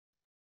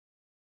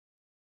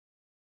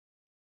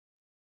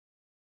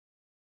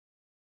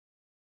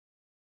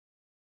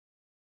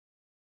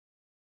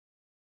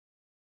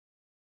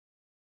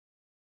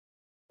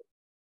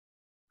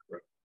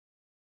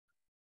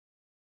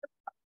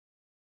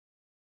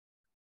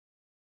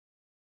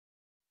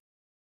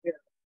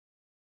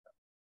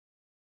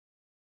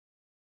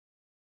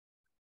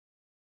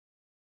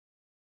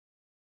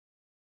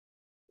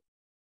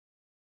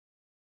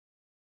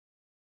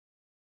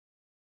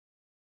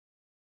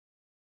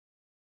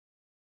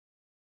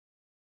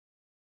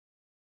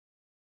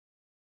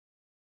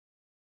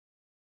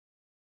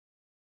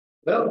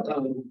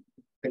Well,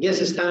 I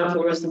guess it's time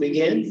for us to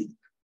begin.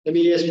 Let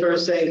me just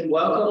first say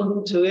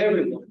welcome to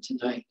everyone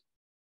tonight,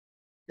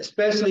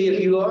 especially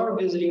if you are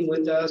visiting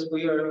with us.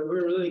 We're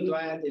really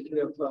glad that you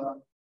have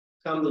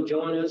come to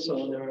join us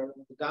on our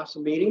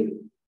gospel meeting.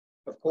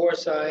 Of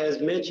course,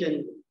 as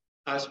mentioned,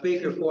 our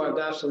speaker for our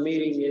gospel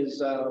meeting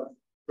is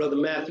Brother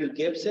Matthew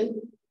Gibson.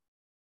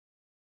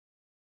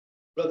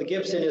 Brother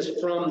Gibson is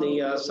from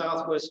the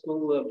Southwest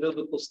School of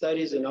Biblical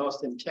Studies in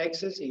Austin,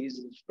 Texas. He's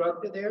an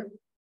instructor there.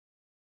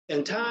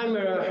 And time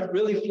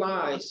really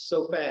flies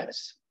so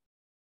fast.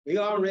 We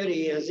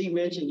already, as he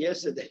mentioned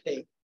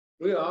yesterday,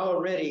 we are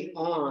already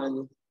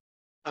on,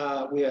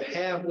 we are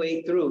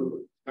halfway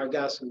through our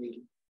gospel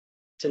meeting.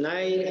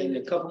 Tonight and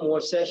a couple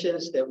more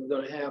sessions that we're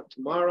going to have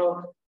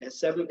tomorrow at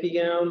 7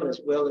 p.m.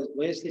 as well as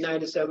Wednesday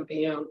night at 7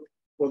 p.m.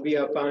 will be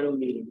our final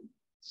meeting.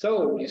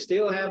 So you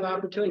still have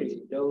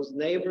opportunity. Those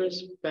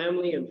neighbors,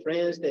 family, and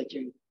friends that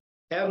you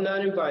have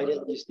not invited,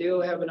 you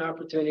still have an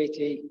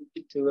opportunity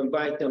to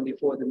invite them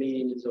before the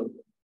meeting is over.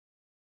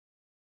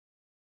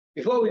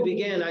 Before we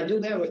begin, I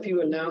do have a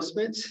few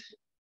announcements.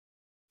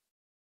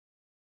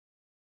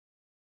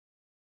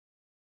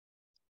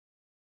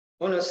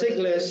 On our sick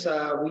list,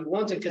 we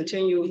want to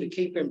continue to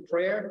keep in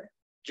prayer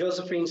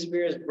Josephine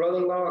Spears'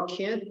 brother-in-law,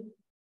 Kent.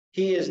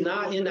 He is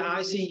not in the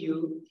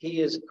ICU. He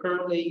is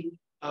currently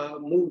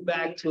moved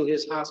back to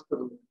his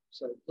hospital.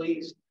 So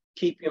please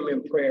keep him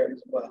in prayer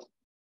as well.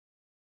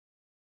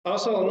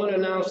 Also, I want to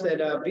announce that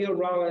Bill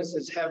Rollins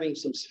is having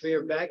some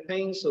severe back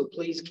pain, so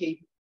please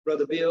keep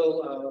Brother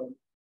Bill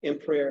in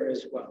prayer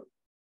as well.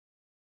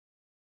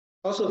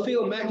 Also,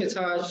 Phil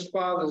McIntosh's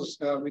father's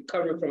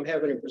recovering from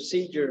having a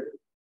procedure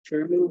to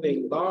remove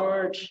a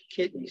large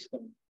kidney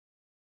stone.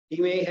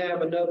 He may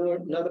have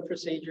another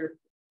procedure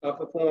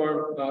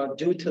performed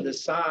due to the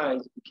size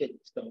of the kidney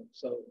stone.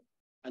 So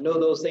I know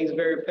those things are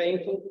very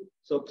painful,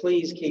 so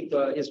please keep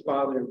his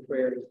father in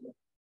prayer as well.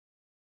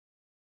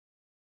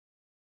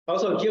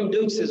 Also, Jim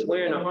Dukes is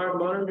wearing a heart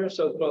monitor,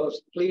 so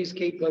please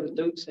keep Brother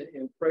Dukes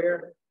in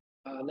prayer.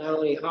 Not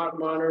only heart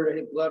monitor,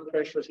 his blood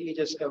pressures, he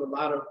just have a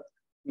lot of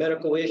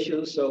medical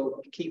issues, so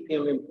keep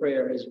him in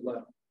prayer as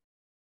well.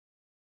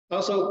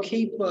 Also,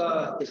 keep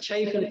the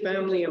Chafin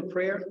family in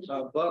prayer.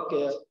 Buck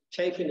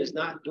Chafin is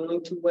not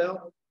doing too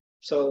well,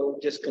 so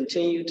just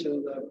continue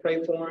to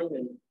pray for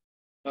him,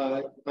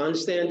 and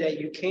understand that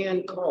you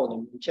can call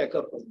them and check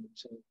up on them,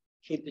 so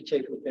keep the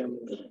Chafin family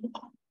in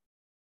prayer.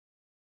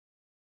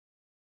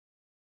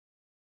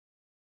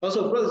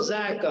 Also, Brother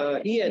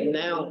Zach, he had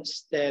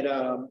announced that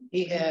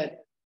he had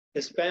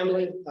his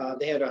family,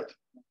 they had a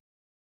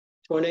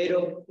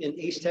tornado in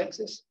East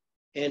Texas,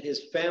 and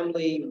his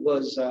family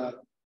was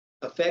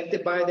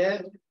affected by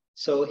that.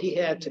 So he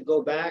had to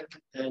go back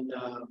and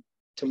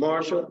to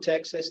Marshall,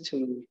 Texas,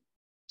 to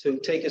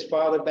take his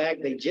father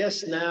back. They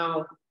just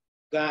now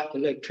got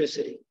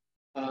electricity.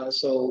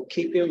 So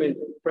keep him in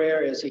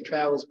prayer as he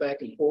travels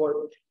back and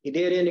forth. He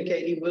did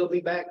indicate he will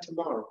be back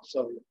tomorrow.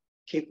 So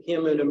keep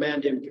him and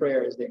Amanda in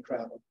prayer as they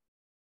travel.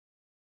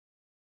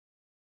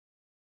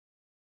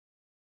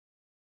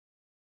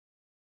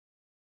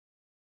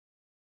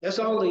 That's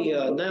all the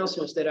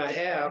announcements that I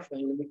have,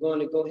 and we're going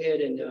to go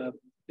ahead and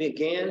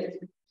begin.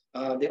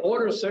 The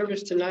order of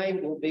service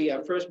tonight will be,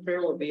 our first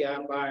prayer will be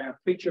by our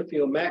preacher,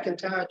 Phil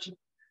McIntosh.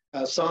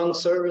 Song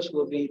service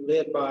will be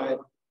led by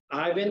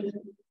Ivan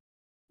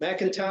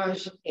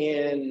McIntosh,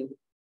 and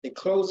the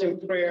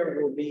closing prayer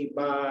will be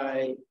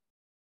by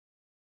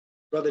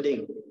Brother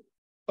Dean.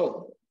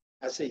 Oh,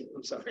 I see.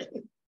 I'm sorry.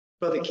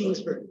 Brother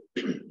Kingsford.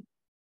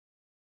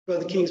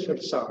 Brother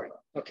Kingsford, sorry.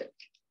 Okay.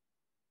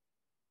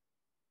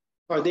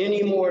 Are there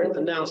any more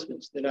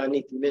announcements that I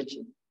need to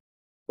mention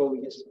before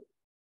we get started?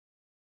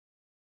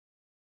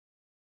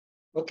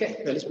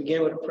 Okay, let's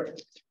begin with a prayer.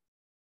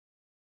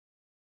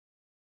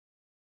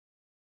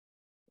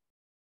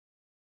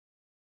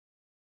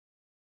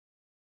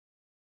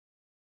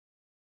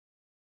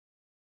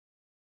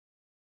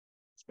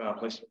 Smile,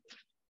 please.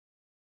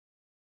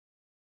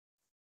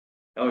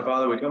 Heavenly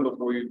Father, we come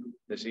before you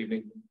this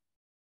evening,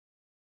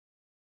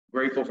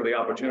 grateful for the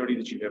opportunity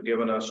that you have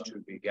given us to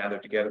be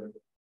gathered together.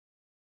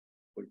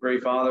 We pray,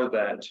 Father,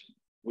 that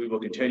we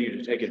will continue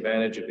to take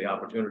advantage of the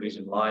opportunities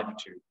in life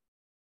to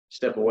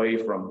step away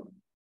from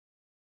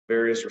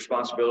various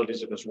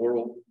responsibilities of this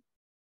world,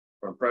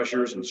 from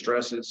pressures and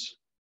stresses,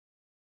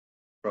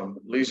 from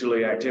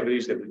leisurely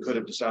activities that we could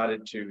have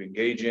decided to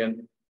engage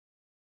in,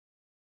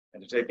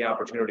 and to take the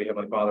opportunity,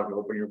 Heavenly Father, to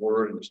open your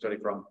word and to study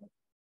from it.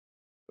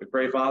 We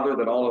pray, Father,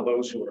 that all of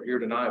those who are here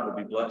tonight will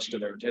be blessed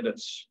in their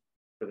attendance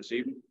for this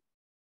evening.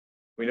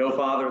 We know,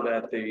 Father,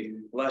 that the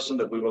lesson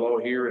that we will all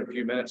hear in a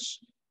few minutes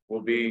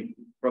will be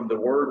from the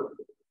Word.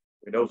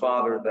 We know,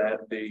 Father,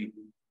 that the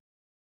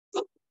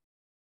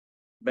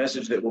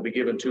message that will be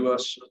given to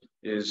us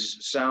is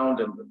sound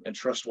and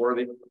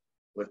trustworthy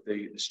with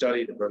the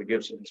study that Brother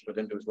Gibson has put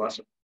into his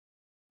lesson.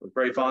 We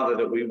pray, Father,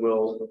 that we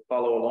will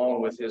follow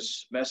along with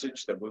his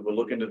message, that we will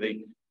look into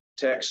the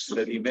text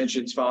that he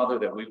mentions, Father,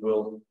 that we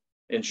will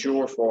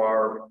ensure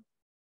for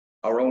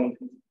our own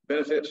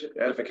benefit,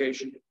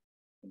 edification,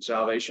 in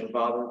salvation,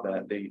 Father,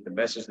 that the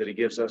message that he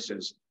gives us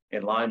is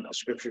in line with the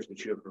scriptures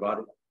that you have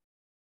provided.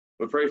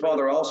 We pray,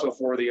 Father, also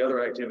for the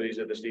other activities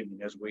of this evening.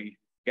 As we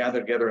gather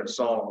together in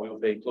song, we will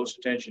pay close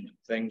attention to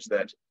things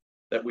that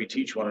we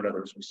teach one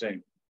another as we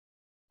sing.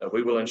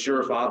 We will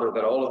ensure, Father,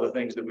 that all of the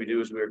things that we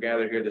do as we are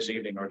gathered here this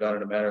evening are done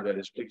in a manner that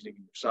is pleasing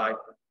in your sight,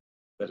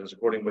 that is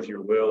according with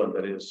your will, and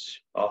that is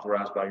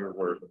authorized by your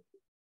word.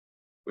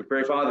 We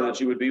pray, Father,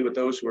 that you would be with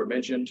those who are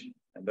mentioned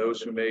and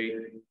those who may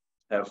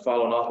have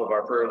fallen off of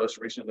our prayer list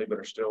recently but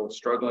are still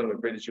struggling. We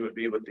pray that you would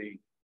be with the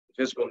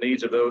physical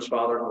needs of those,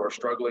 Father, who are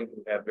struggling,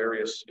 who have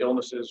various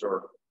illnesses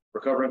or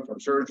recovering from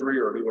surgery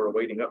or who are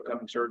awaiting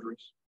upcoming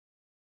surgeries.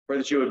 Pray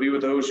that you would be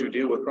with those who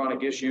deal with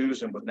chronic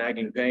issues and with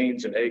nagging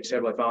pains and aches,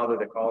 Heavenly Father,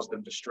 that cause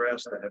them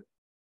distress that have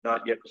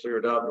not yet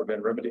cleared up or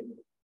been remedied.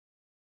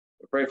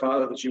 We pray,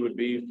 Father, that you would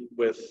be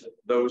with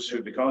those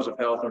who, because of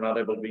health, are not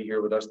able to be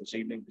here with us this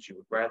evening, that you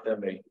would grant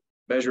them a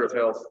measure of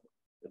health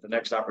at the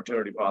next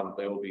opportunity, Father,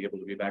 they will be able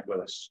to be back with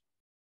us.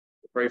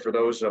 We pray for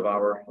those of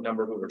our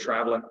number who are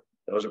traveling,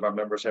 those of our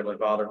members, Heavenly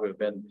Father, who have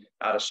been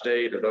out of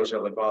state, or those,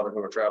 Heavenly Father, who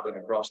are traveling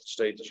across the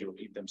state, that you will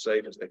keep them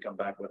safe as they come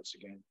back with us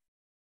again.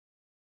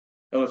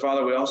 Heavenly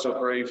Father, we also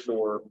pray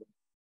for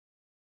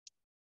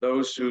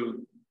those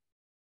who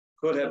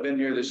could have been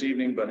here this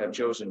evening but have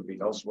chosen to be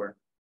elsewhere.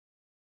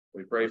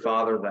 We pray,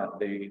 Father, that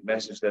the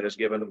message that is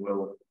given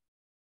will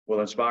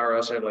inspire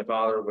us, Heavenly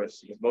Father, with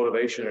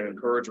motivation and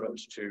encouragement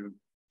to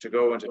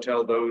go and to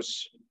tell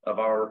those of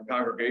our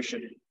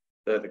congregation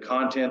the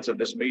contents of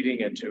this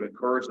meeting, and to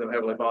encourage them,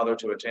 Heavenly Father,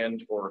 to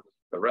attend for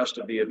the rest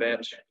of the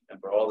event and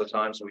for all the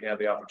times we have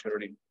the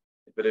opportunity,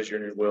 if it is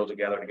your will, to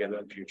gather together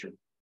in the future.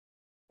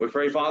 We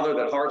pray, Father,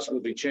 that hearts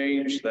will be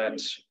changed, that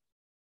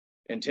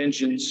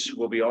intentions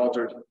will be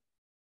altered.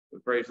 We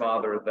pray,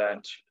 Father,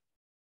 that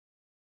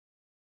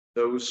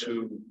those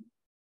who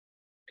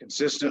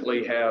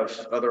consistently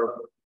have other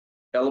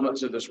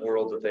elements of this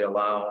world that they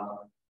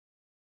allow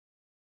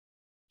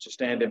to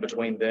stand in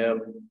between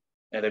them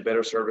and a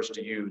better service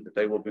to you, that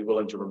they will be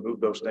willing to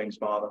remove those things,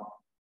 Father,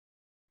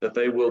 that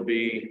they will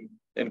be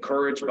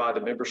encouraged by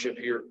the membership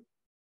here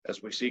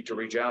as we seek to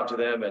reach out to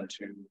them and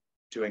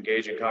to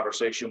engage in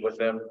conversation with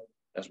them,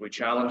 as we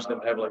challenge them,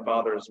 Heavenly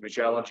Father, as we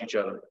challenge each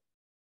other,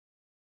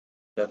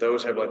 that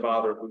those, Heavenly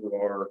Father, who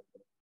are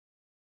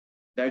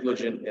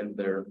negligent in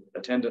their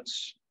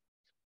attendance,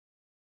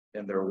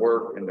 in their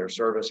work, in their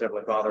service,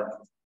 Heavenly Father,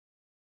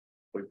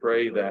 we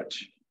pray that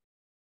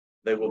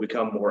they will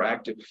become more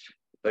active,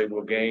 they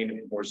will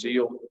gain more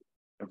zeal.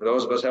 And for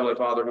those of us, Heavenly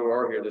Father, who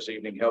are here this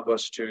evening, help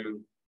us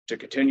to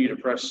continue to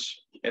press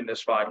in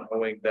this fight,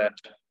 knowing that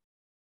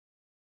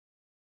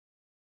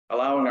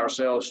allowing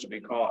ourselves to be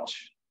caught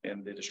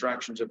in the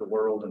distractions of the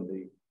world and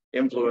the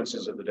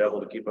influences of the devil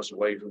to keep us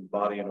away from the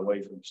body and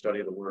away from the study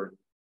of the word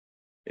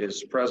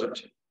is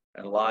present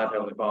and alive,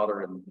 Heavenly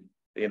Father, in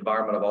the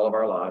environment of all of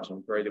our lives. And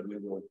we pray that we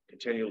will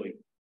continually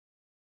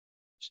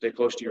stay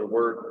close to your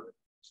word,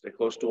 stay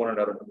close to one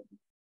another,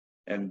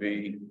 and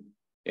be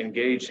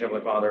engaged,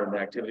 Heavenly Father, in the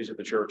activities of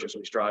the church as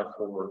we strive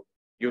for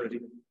unity,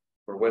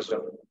 for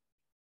wisdom,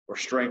 for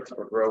strength,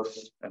 for growth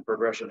and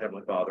progression,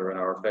 Heavenly Father, in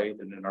our faith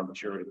and in our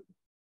maturity.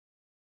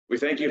 We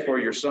thank you for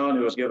your Son,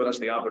 who has given us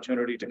the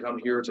opportunity to come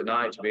here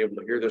tonight, to be able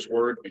to hear this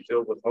word, to be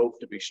filled with hope,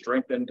 to be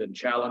strengthened and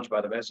challenged by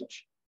the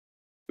message.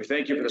 We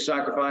thank you for the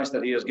sacrifice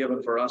that he has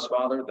given for us,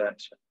 Father, that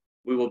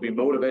we will be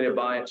motivated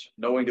by it,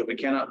 knowing that we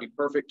cannot be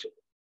perfect,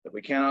 that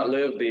we cannot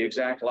live the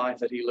exact life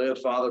that he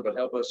lived, Father, but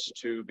help us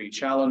to be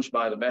challenged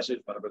by the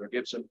message by Brother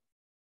Gibson,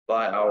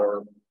 by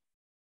our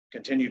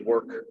continued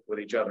work with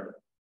each other,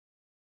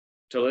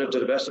 to live to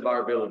the best of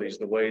our abilities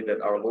the way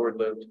that our Lord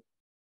lived,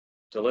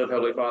 to live,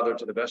 Heavenly Father,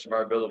 to the best of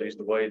our abilities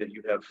the way that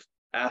you have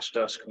asked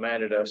us,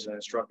 commanded us, and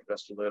instructed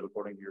us to live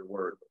according to your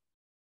word.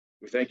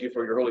 We thank you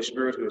for your Holy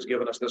Spirit who has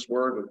given us this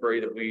word. We pray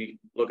that we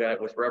look at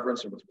it with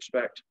reverence and with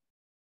respect,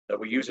 that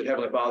we use it,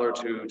 Heavenly Father,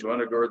 to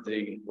undergird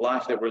the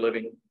life that we're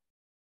living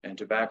and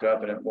to back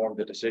up and inform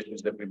the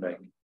decisions that we make.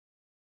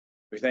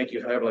 We thank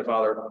you, Heavenly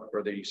Father,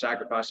 for the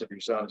sacrifice of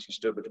your Son as he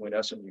stood between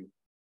us and you,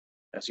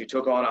 as he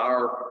took on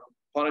our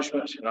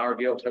punishment and our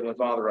guilt, Heavenly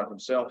Father, on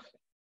himself,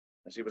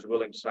 as he was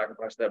willing to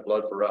sacrifice that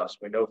blood for us.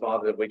 We know,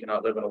 Father, that we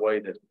cannot live in a way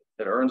that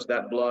earns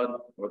that blood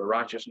or the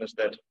righteousness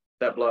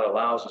that blood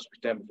allows us to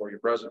stand before your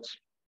presence.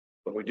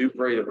 But we do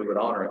pray that we would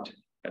honor it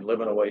and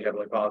live in a way,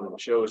 Heavenly Father,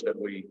 that shows that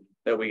we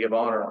give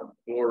honor,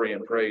 glory,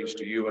 and praise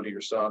to you and to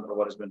your Son for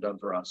what has been done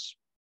for us.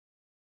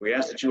 We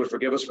ask that you would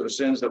forgive us for the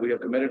sins that we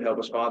have committed. Help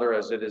us, Father,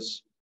 as it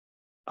is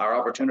our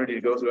opportunity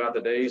to go throughout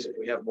the days, if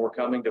we have more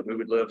coming, that we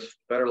would live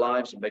better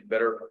lives and make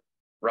better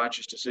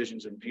righteous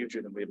decisions in the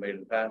future than we have made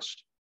in the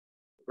past.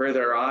 We pray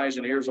that our eyes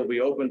and ears will be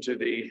open to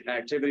the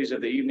activities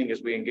of the evening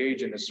as we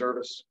engage in this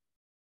service.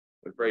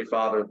 We pray,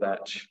 Father,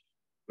 that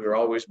we are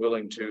always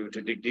willing to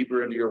dig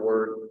deeper into your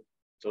word,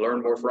 to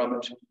learn more from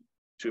it,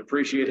 to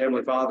appreciate,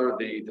 Heavenly Father,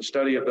 the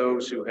study of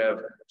those who have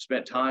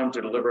spent time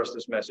to deliver us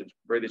this message.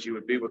 We pray that you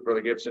would be with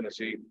Brother Gibson as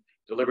he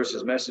delivers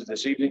his message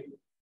this evening.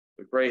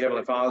 We pray,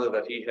 Heavenly Father,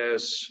 that he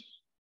has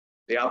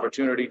the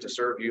opportunity to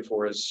serve you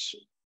for as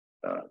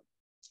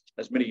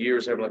as many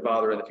years, Heavenly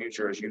Father, in the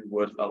future as you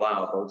would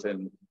allow, both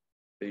in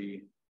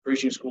the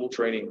preaching school,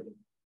 training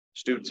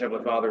students,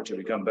 Heavenly Father, to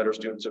become better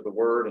students of the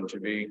word and to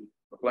be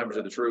proclaimers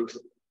of the truth.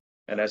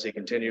 And as he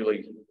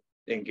continually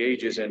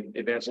engages in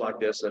events like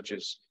this, such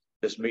as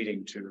this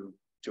meeting, to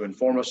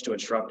inform us, to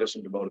instruct us,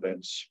 and to motivate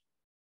us.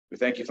 We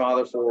thank you,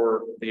 Father,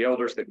 for the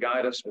elders that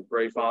guide us. We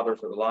pray, Father,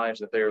 for the lives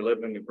that they are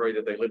living. We pray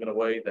that they live in a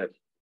way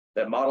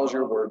that models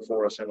your word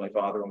for us, Heavenly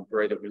Father. And we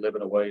pray that we live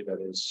in a way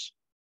that is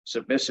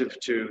submissive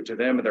to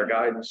them and their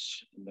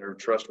guidance and their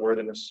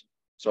trustworthiness,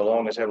 so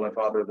long as, Heavenly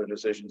Father, the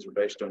decisions are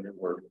based on your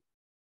word.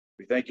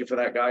 We thank you for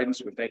that guidance.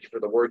 We thank you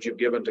for the words you've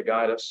given to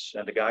guide us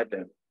and to guide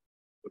them.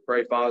 We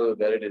pray, Father,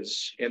 that it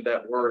is in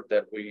that word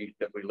that we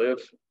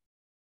live,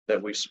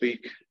 that we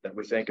speak, that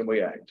we think, and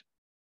we act.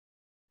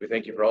 We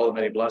thank you for all the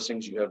many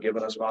blessings you have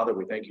given us, Father.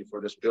 We thank you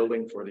for this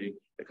building, for the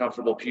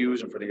comfortable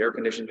pews, and for the air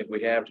conditioning that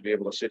we have to be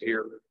able to sit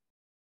here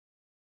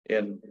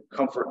in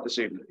comfort this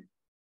evening,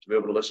 to be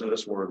able to listen to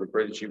this word. We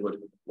pray that you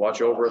would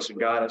watch over us and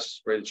guide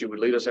us. Pray that you would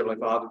lead us, Heavenly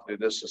Father, through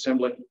this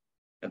assembly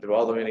and through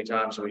all the many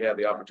times we have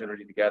the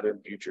opportunity to gather in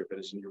the future, if it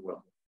is in your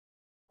will.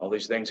 All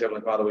these things,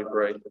 Heavenly Father, we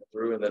pray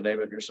through in the name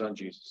of your Son,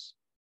 Jesus.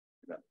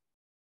 Amen.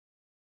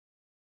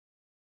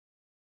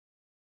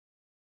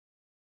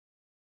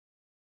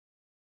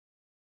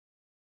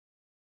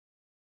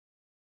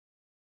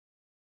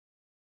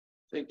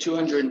 I think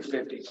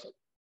 250.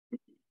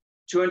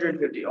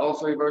 250, all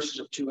three verses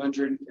of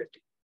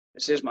 250.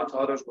 This is my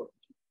Father's word.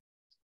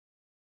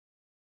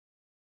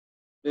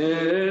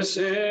 This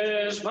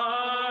is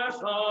my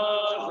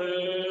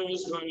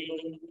Father's word,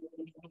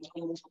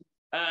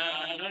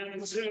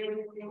 and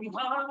to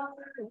my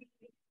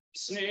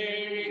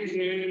listening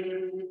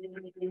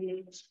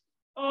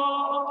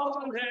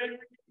all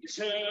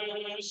nature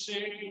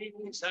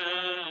sings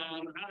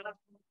and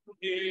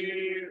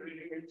hear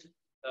it.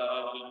 The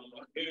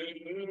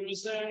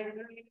music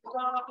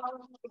of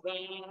the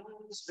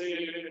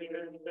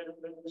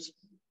spirits,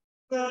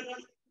 the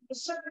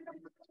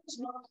saints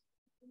my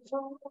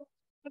Father.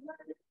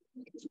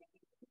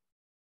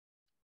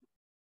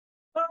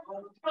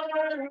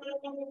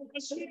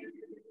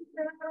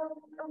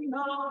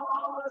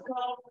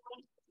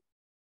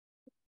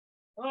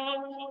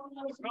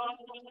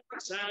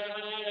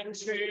 And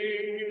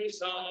trees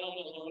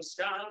of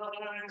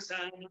skies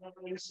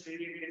and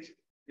seas,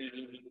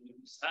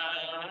 hills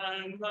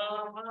and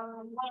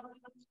mountains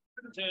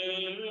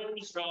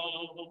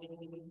strong.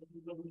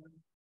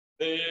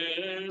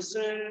 This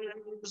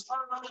is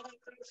my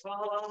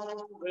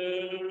Father's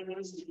word.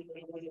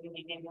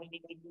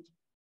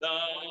 The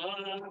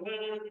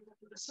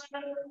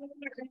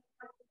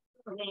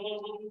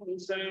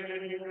roses,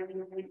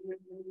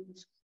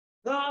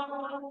 the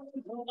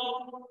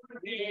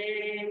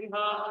morning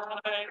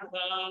light,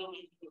 the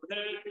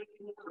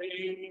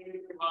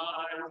lily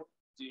white,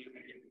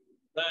 declare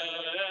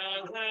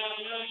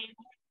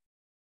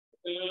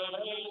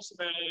the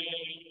space.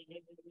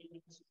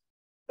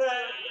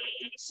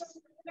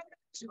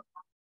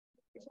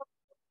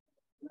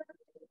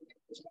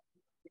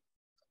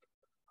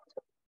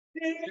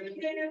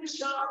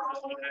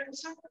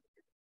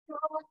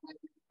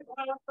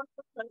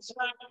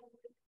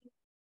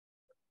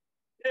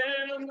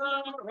 In the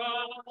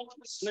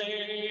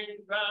rustling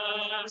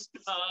grass,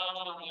 I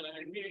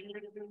hear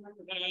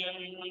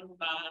them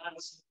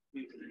pass.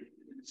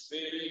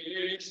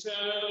 Speaks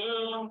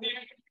to me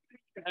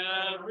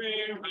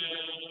everywhere.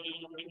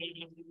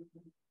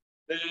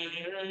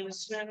 This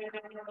is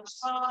my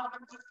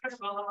Father's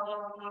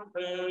word.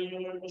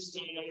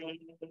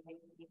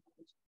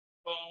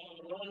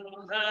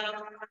 Oh, that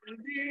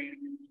we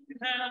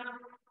have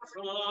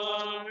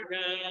forgotten.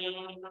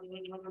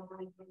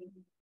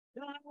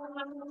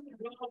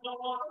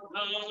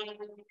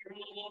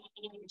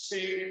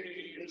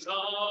 Seas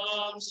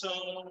of so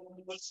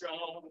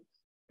strong,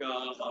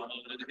 God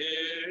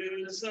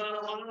is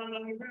on.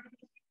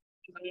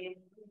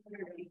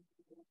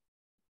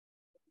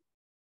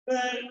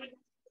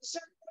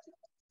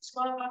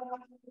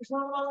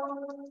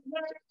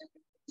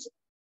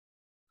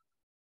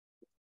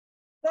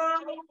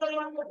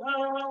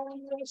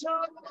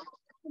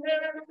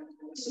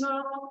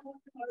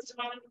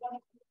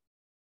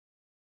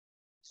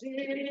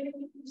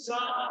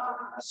 Jesus,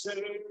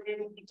 who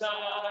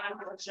died,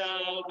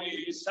 shall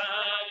be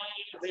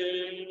satisfied,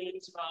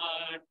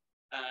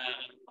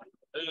 and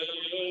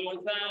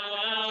earth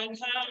and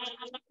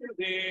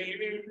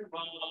heaven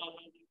won.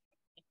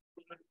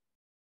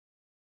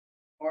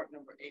 Part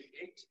number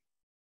 88.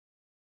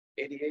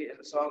 88 is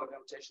a song of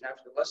invitation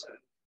after the lesson.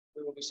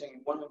 We will be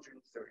singing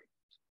 130.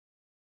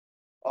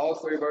 All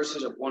three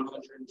verses of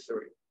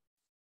 130.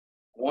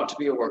 I want to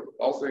be a worker.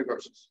 All three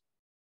verses.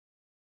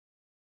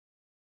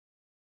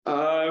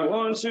 I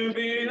want to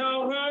be a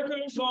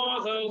worker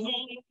for the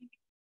Lord.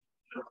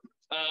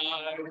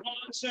 I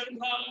want to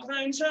love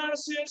and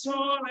justice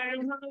holy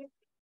life.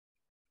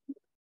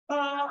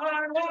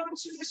 I want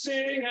to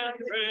sing and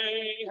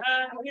pray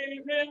and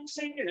give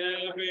sing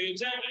every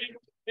day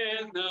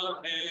in the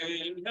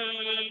vineyard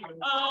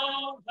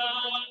of the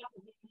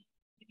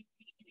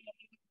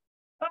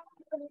Lord.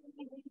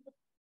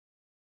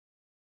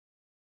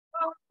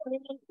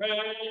 will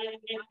pray.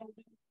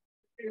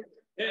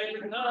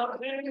 In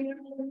nothing,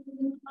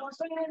 I'll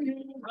sing you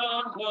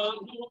of the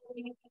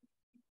Lord.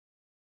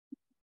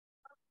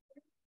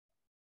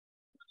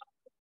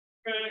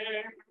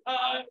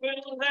 I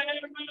will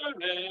labor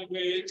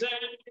every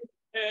day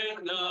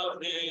in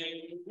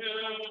nothing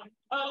new.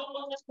 I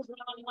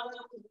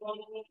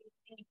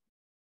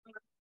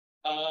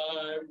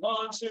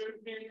want to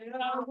be a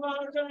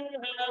worker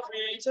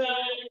every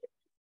day.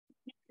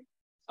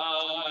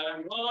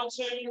 I want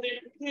to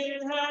live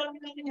in heaven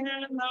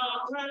and not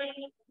pray.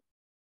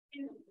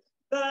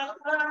 That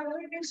I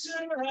wish to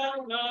have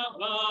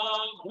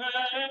above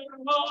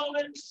and all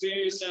its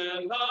peace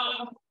and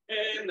love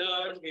in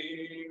the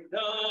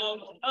kingdom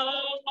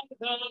of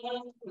the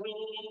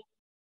Lord.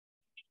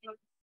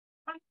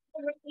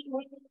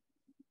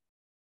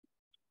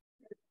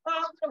 I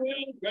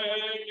will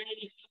pray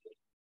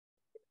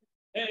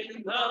in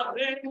the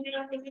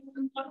vineyard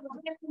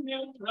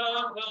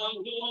of the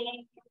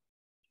Lord.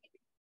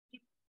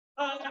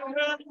 I will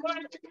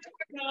wait,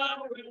 I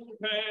will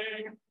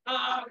pray, I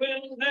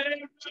will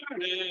labor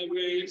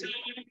every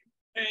day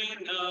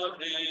in the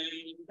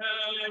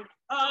vineyard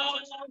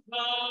of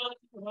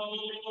the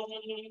Lord.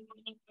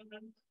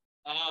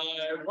 I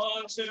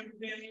want to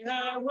be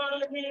a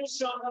working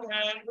song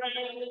and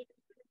praise.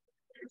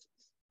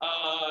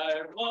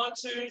 I want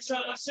to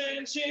trust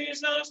in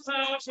Jesus'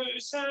 power to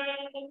save.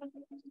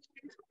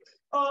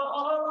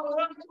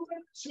 Oh,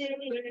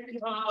 truly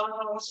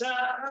I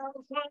shall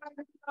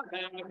find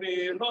and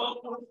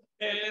behold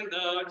in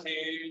the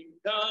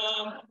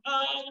kingdom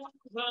of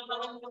the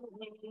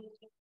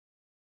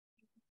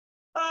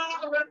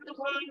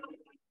Lord.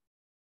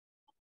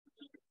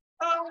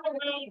 I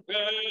will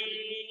pray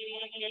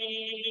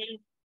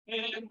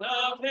in the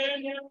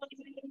vineyard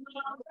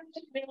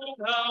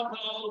of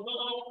the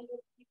Lord.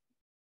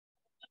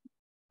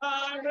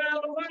 I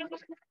will work,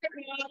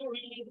 I will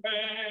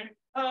pray,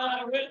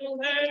 I will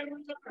labor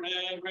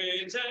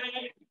every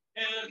day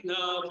in the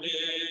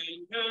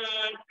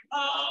vineyard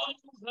of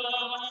the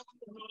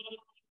Lord.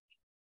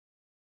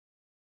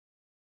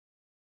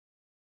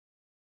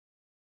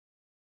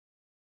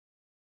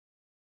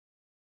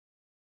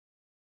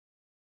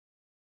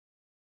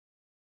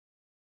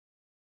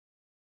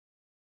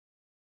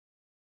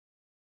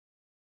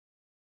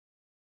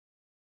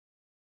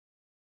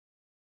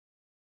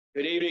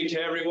 Good evening to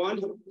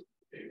everyone.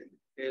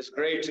 It's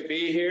great to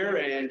be here,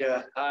 and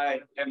I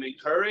am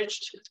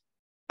encouraged.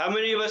 How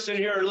many of us in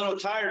here are a little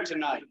tired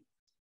tonight?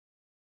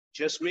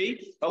 Just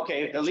me?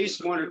 Okay, at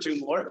least one or two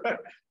more.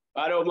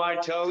 I don't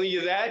mind telling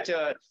you that.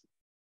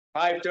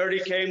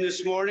 5:30 came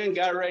this morning,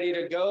 got ready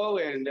to go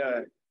and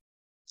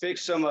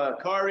fix some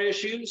car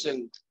issues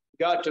and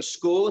got to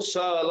school.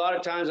 So a lot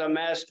of times I'm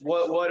asked,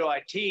 what do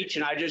I teach?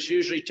 And I just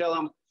usually tell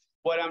them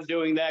what I'm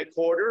doing that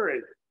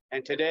quarter.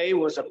 And today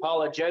was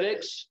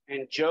apologetics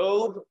and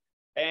Job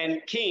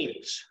and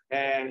Kings.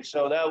 And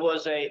so that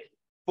was a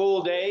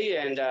full day,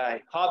 and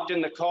I hopped in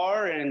the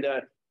car, and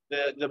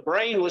the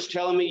brain was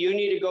telling me you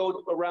need to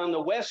go around the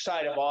west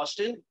side of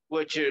Austin,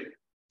 which it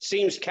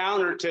seems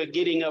counter to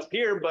getting up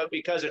here, but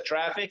because of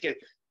traffic, it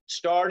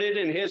started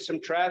and hit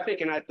some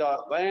traffic. And I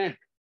thought, man,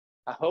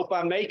 I hope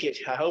I make it.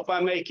 I hope I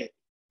make it.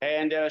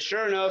 And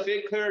sure enough,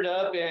 it cleared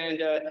up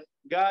and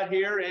got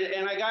here.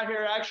 And I got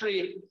here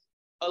actually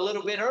a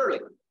little bit early.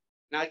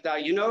 And I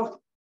thought, you know,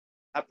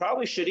 I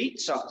probably should eat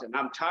something.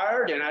 I'm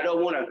tired and I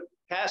don't want to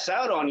pass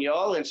out on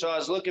y'all. And so I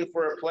was looking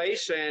for a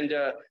place, and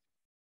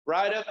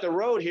right up the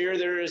road here,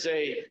 there is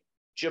a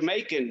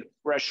Jamaican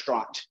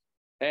restaurant.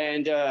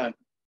 And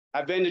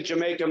I've been to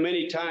Jamaica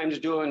many times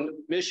doing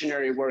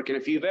missionary work. And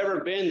if you've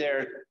ever been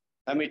there,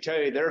 let me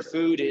tell you, their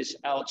food is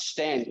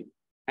outstanding.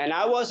 And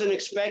I wasn't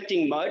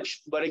expecting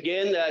much, but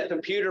again, the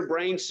computer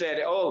brain said,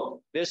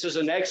 oh, this is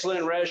an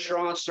excellent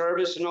restaurant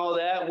service and all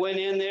that. Went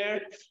in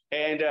there,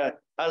 and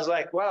I was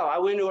like, wow, I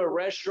went to a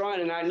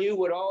restaurant and I knew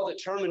what all the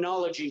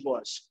terminology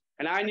was.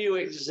 And I knew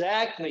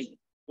exactly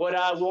what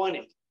I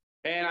wanted.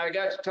 And I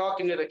got to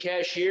talking to the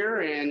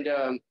cashier and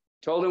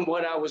told him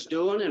what I was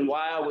doing and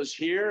why I was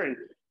here. And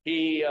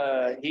he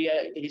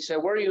said,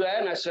 where are you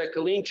at? And I said,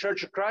 Killeen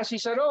Church of Christ. He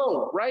said,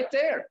 oh, right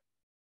there.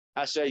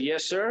 I said,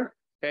 yes, sir.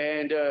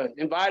 And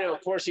invited,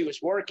 of course, he was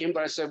working,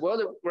 but I said,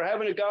 well, we're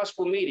having a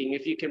gospel meeting.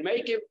 If you can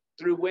make it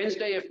through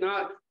Wednesday, if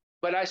not.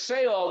 But I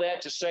say all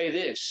that to say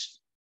this,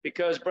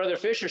 because Brother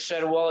Fisher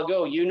said a while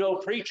ago, you know,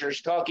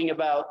 preachers talking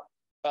about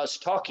us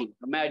talking.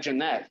 Imagine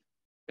that.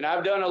 And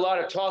I've done a lot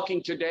of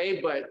talking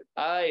today, but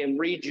I am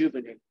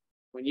rejuvenated.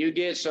 When you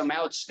get some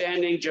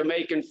outstanding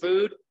Jamaican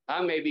food,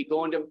 I may be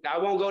going to, I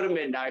won't go to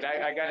midnight.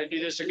 I got to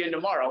do this again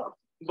tomorrow.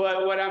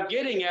 But what I'm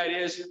getting at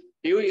is,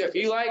 if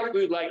you like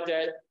food like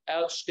that,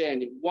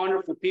 outstanding,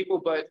 wonderful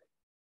people. But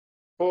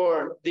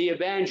for the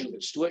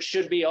evangelist, which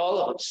should be all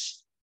of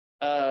us,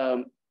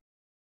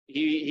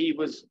 he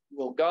was,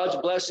 well, God's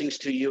blessings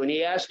to you. And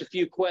he asked a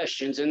few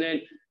questions, and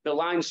then the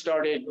line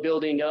started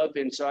building up.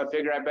 And so I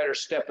figured I better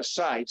step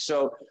aside.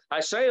 So I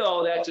say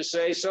all that to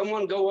say,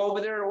 someone go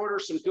over there, order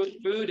some good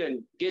food,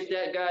 and get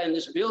that guy in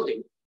this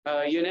building.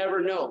 You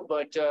never know.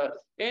 But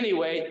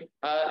anyway,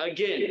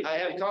 again, I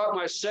have caught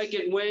my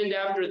second wind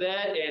after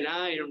that, and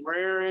I am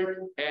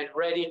raring and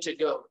ready to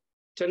go.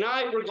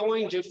 Tonight, we're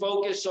going to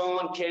focus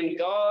on, can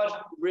God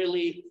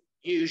really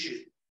use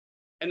you?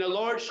 In the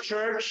Lord's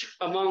church,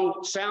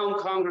 among sound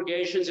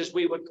congregations, as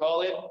we would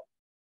call it,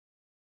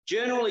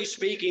 generally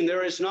speaking,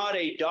 there is not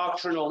a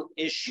doctrinal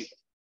issue.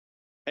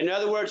 In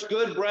other words,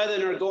 good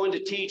brethren are going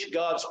to teach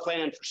God's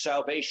plan for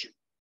salvation.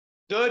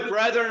 Good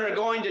brethren are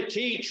going to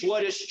teach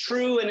what is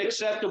true and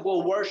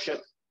acceptable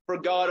worship for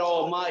God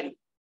Almighty.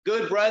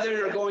 Good brethren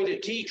are going to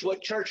teach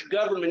what church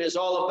government is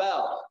all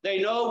about. They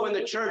know when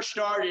the church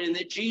started and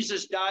that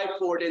Jesus died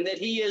for it and that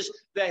he is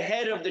the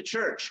head of the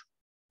church.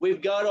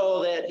 We've got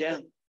all that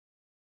down.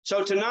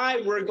 So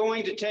tonight we're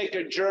going to take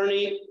a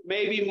journey,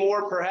 maybe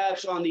more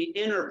perhaps on the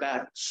inner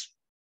battles.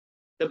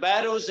 The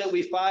battles that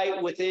we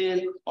fight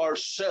within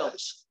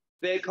ourselves.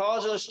 They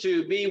cause us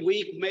to be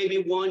weak maybe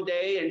one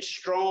day and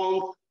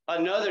strong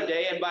another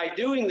day. And by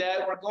doing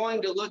that, we're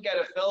going to look at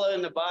a fellow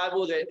in the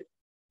Bible that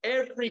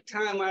every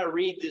time I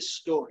read this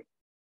story,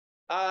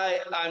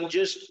 I'm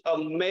just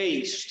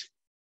amazed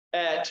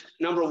at,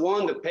 number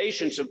one, the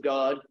patience of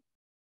God,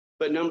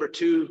 but number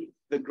two,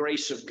 the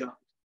grace of God.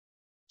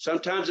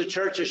 Sometimes the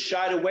church has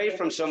shied away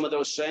from some of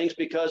those things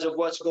because of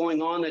what's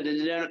going on in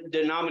the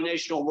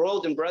denominational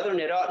world. And brethren,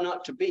 it ought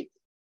not to be.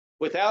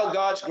 Without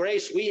God's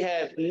grace, we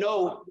have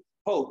no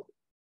hope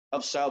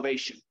of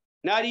salvation,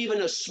 not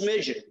even a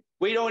smidgen.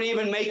 We don't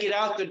even make it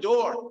out the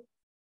door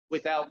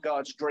without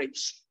God's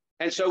grace.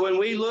 And so when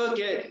we look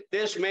at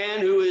this man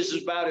who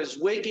is about as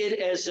wicked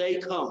as they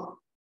come,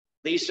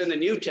 at least in the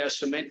New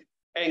Testament,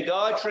 and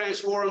God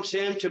transforms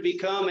him to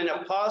become an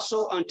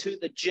apostle unto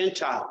the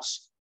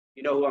Gentiles.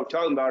 You know who I'm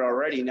talking about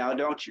already now,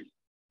 don't you?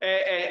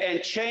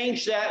 And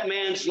change that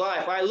man's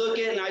life. I look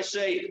at it and I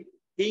say,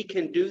 he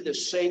can do the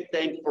same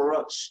thing for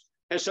us.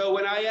 And so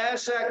when I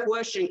ask that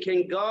question,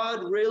 can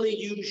God really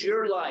use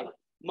your life,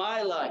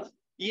 my life?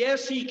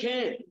 Yes, he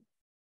can.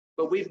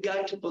 But we've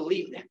got to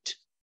believe that.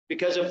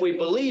 Because if we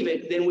believe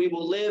it, then we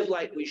will live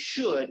like we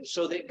should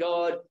so that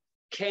God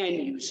can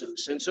use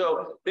us. And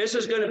so this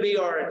is going to be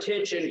our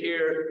attention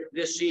here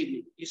this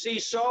evening. You see,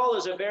 Saul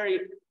is a very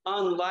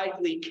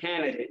unlikely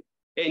candidate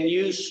and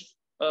use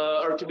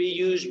or to be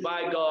used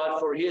by God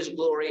for his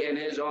glory and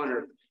his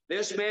honor.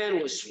 This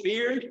man was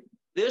feared.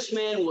 This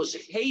man was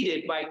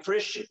hated by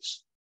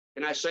Christians.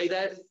 Can I say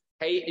that?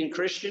 Hate in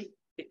Christian?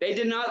 They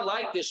did not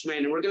like this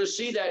man, and we're going to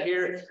see that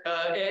here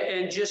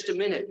in just a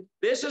minute.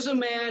 This is a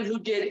man who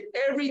did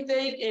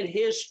everything in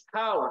his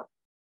power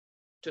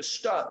to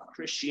stop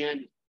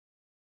Christianity.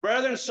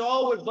 Brethren,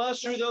 Saul would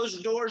bust through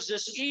those doors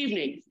this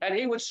evening, and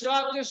he would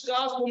stop this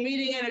gospel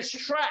meeting in its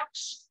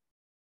tracks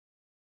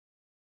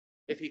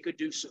if he could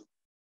do so.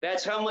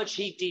 That's how much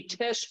he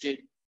detested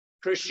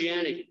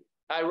Christianity.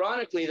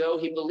 Ironically, though,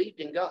 he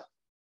believed in God.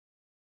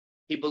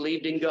 He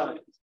believed in God.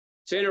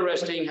 It's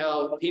interesting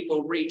how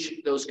people reach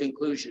those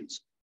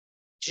conclusions.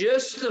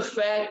 Just the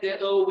fact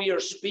that, we are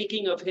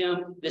speaking of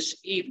him this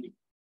evening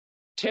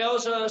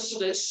tells us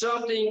that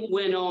something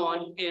went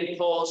on in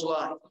Paul's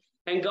life.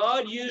 And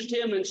God used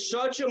him in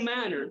such a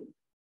manner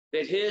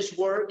that his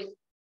work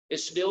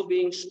is still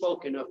being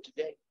spoken of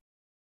today.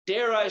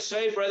 Dare I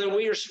say, brethren,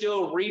 we are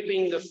still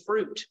reaping the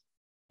fruit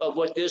of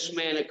what this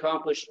man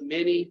accomplished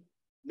many,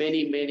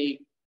 many,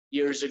 many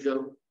years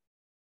ago.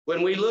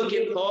 When we look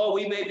at Paul,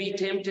 we may be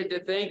tempted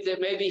to think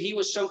that maybe he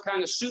was some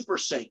kind of super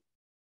saint.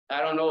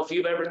 I don't know if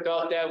you've ever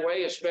thought that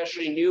way,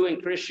 especially new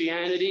in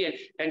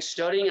Christianity and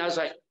studying. I was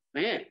like,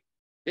 man,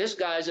 this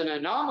guy's an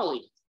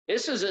anomaly.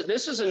 This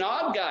is an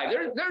odd guy.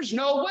 There's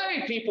no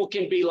way people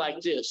can be like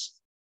this.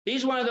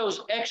 He's one of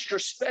those extra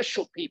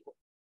special people.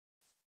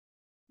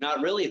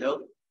 Not really,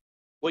 though.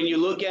 When you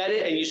look at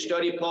it and you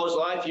study Paul's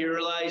life, you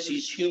realize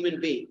he's a human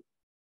being.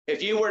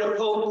 If you were to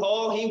poke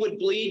Paul, he would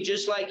bleed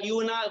just like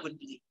you and I would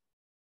bleed.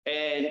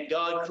 And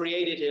God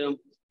created him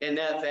in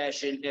that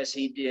fashion as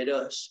he did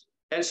us.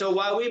 And so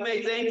while we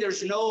may think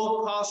there's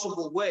no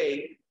possible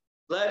way,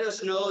 let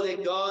us know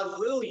that God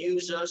will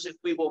use us if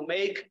we will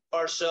make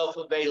ourselves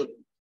available.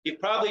 You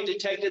probably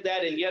detected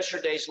that in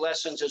yesterday's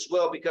lessons as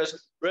well,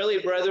 because really,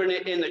 brethren,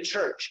 in the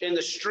church, in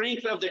the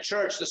strength of the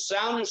church, the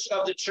soundness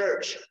of the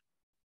church,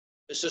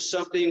 this is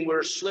something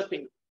we're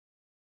slipping,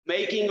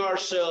 making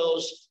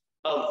ourselves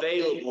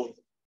available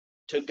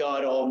to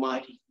God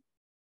Almighty.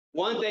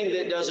 One thing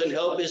that doesn't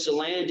help is the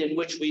land in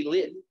which we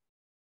live.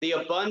 The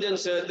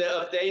abundance of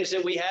things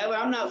that we have.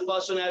 I'm not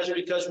fussing at it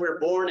because we're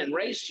born and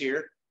raised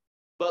here,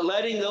 but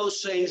letting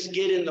those things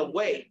get in the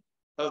way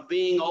of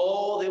being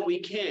all that we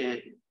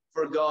can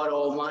for God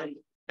Almighty.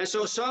 And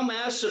so some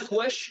ask the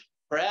question,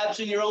 perhaps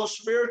in your own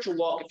spiritual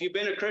walk, if you've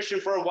been a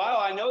Christian for a while,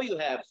 I know you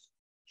have.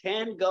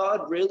 Can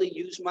God really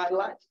use my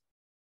life?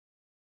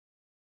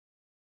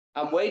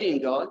 I'm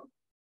waiting, God.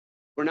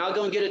 We're not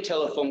going to get a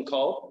telephone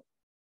call.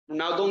 We're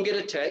not going to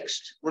get a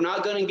text. We're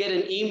not going to get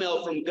an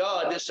email from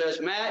God that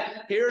says,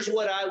 Matt, here's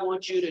what I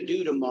want you to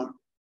do tomorrow.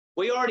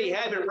 We already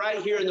have it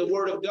right here in the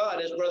Word of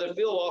God, as Brother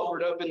Phil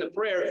offered up in the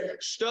prayer,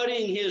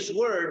 studying His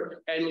Word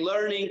and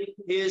learning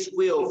His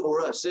will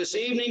for us. This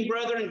evening,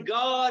 brethren,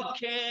 God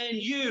can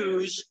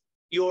use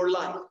your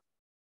life.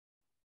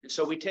 And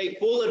so we take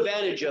full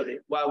advantage of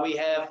it while we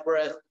have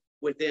breath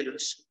within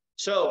us.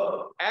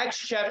 So Acts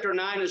chapter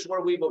 9 is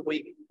where we will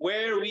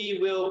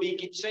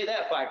begin. Say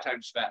that 5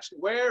 times fast.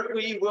 Where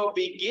we will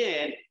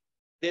begin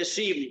this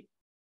evening.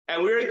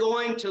 And we're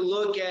going to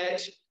look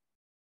at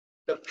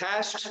the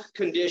past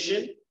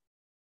condition,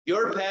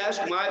 your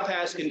past, my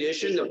past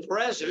condition, the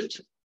present,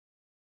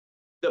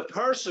 the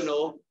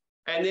personal,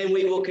 and then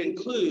we will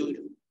conclude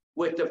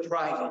with the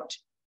private.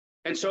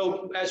 And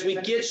so as we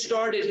get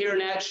started here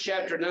in Acts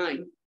chapter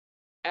 9,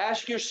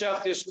 ask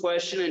yourself this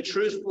question and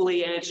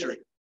truthfully answer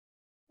it.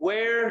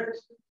 Where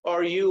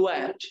are you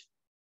at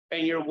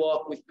in your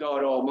walk with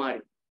God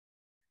Almighty?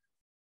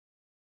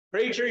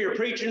 Preacher, you're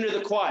preaching to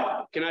the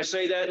choir. Can I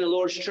say that in the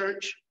Lord's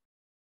church?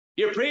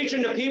 You're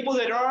preaching to people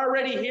that are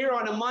already here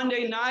on a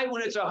Monday night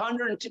when it's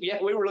 110. Yeah,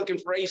 we were looking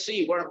for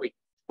AC, weren't we?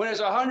 When it's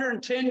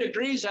 110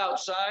 degrees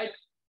outside,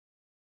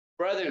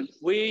 brethren,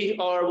 we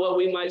are what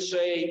we might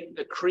say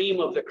the cream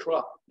of the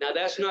crop. Now,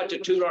 that's not to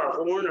toot our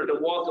horn or to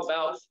walk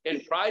about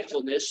in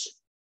pridefulness,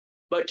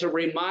 but to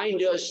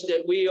remind us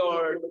that we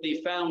are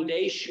the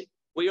foundation.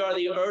 We are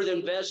the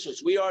earthen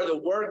vessels. We are the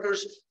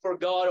workers for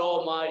God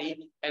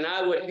Almighty. And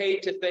I would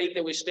hate to think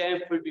that we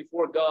stand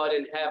before God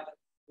and have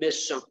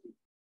missed something.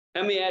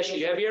 Let me ask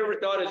you, have you ever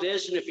thought of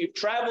this? And if you've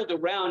traveled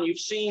around, you've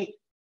seen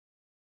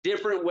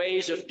different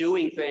ways of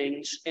doing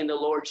things in the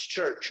Lord's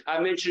church. I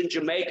mentioned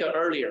Jamaica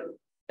earlier.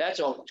 That's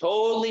a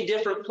totally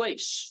different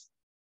place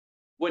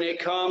when it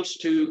comes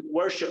to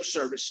worship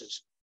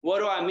services. What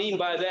do I mean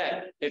by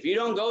that? If you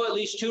don't go at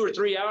least 2 or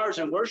 3 hours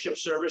in worship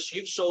service,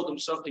 you've sold them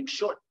something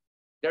short.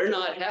 They're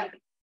not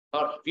happy.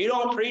 If you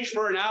don't preach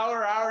for an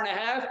hour, hour and a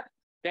half,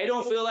 they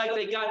don't feel like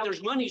they got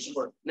their money's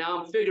worth. Now,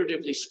 I'm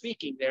figuratively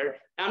speaking there.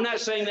 I'm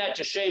not saying that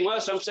to shame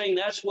us. I'm saying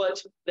that's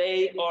what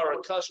they are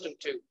accustomed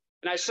to.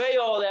 And I say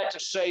all that to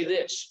say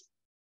this.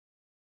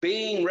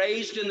 Being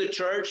raised in the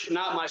church,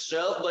 not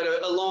myself, but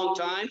a long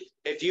time,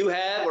 if you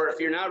have or if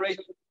you're not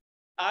raised,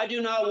 I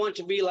do not want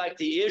to be like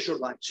the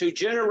Israelites, who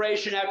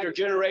generation after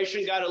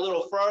generation got a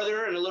little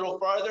farther and a little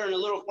farther and a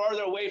little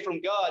farther away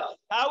from God.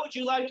 How would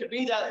you like to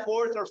be that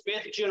 4th or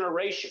 5th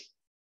generation?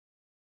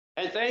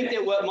 And think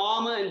that what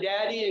mama and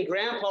daddy and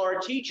grandpa are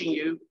teaching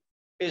you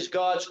is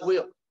God's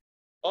will,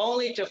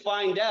 only to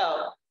find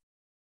out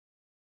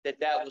that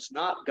that was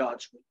not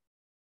God's will.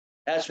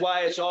 That's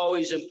why it's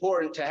always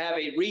important to have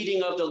a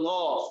reading of the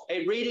law,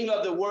 a reading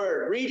of the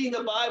word, reading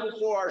the Bible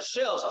for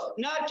ourselves,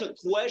 not to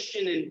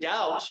question and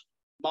doubt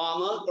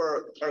mama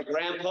or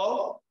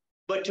grandpa,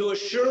 but to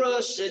assure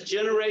us that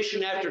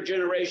generation after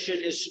generation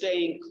is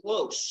staying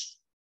close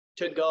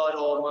to God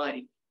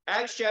Almighty.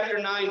 Acts chapter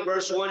 9,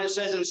 verse 1, it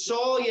says, and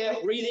Saul,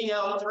 yet breathing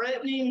out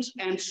threatenings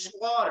and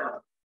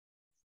slaughter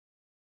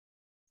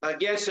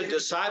against the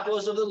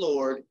disciples of the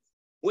Lord,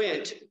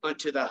 went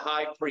unto the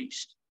high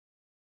priest.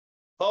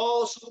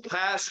 Paul's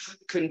past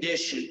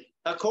condition,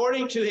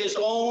 according to his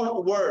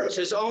own words,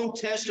 his own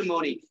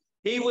testimony,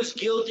 he was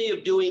guilty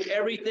of doing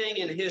everything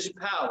in his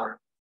power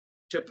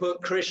to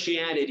put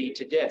Christianity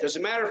to death. As a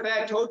matter of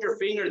fact, hold your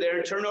finger there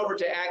and turn over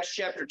to Acts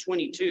chapter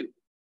 22.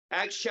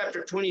 Acts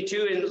chapter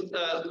 22,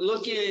 and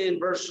look in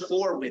verse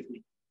 4 with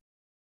me.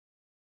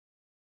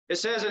 It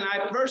says, and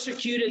I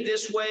persecuted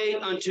this way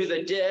unto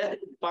the death,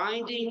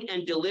 binding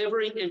and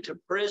delivering into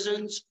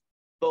prisons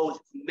both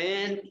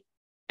men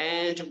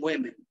and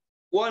women.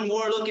 One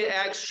more look at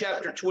Acts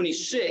chapter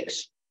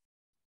 26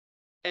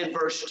 and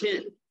verse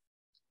 10.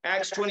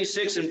 Acts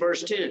 26 and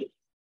verse 10.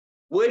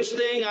 Which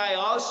thing I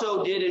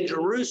also did in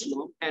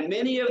Jerusalem, and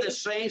many of the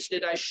saints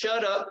did I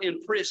shut up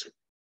in prison,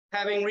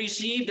 having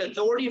received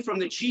authority from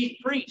the chief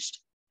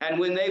priest. And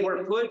when they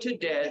were put to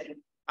death,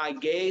 I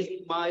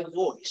gave my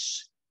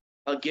voice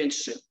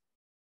against them.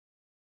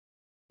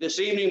 This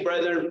evening,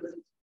 brethren,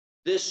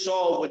 this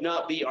Saul would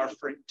not be our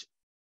friend.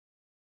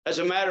 As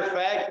a matter of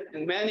fact,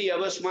 many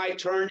of us might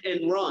turn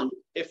and run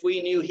if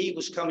we knew he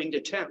was coming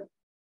to town,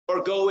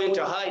 or go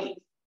into hiding.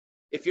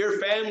 If your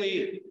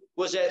family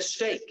was at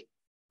stake,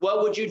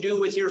 what would you do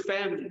with your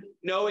family,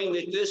 knowing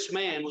that this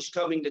man was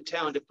coming to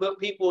town to put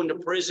people into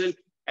prison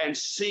and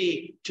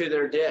see to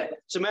their death?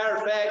 As a matter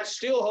of fact,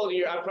 still holding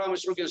your, I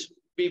promise we're going to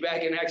be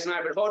back in Acts 9,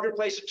 but hold your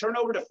place, turn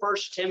over to 1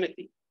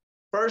 Timothy.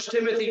 1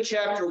 Timothy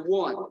chapter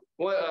 1.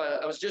 Well,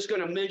 I was just going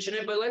to mention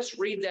it, but let's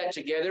read that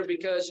together,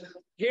 because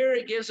here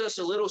it gives us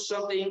a little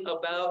something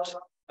about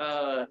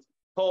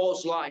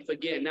Paul's life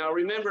again. Now,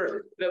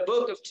 remember, the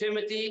book of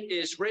Timothy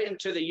is written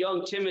to the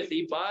young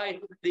Timothy by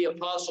the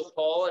Apostle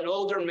Paul, an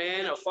older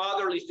man, a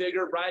fatherly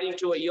figure, writing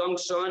to a young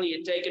son he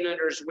had taken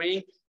under his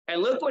wing.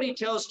 And look what he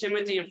tells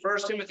Timothy in 1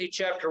 Timothy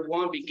chapter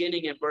 1,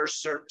 beginning in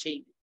verse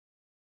 13.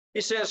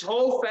 He says,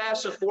 hold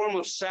fast a form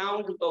of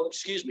sound,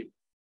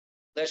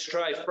 let's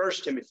try 1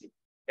 Timothy,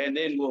 and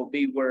then we'll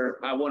be where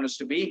I want us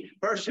to be.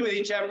 1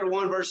 Timothy chapter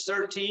 1, verse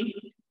 13.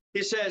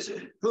 He says,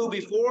 who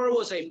before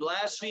was a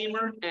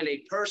blasphemer and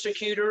a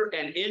persecutor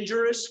and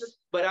injurious,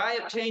 but I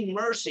obtained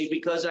mercy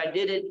because I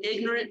did it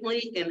ignorantly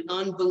in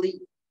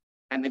unbelief.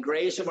 And the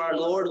grace of our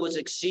Lord was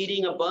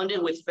exceeding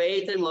abundant with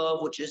faith and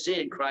love, which is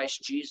in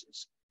Christ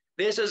Jesus.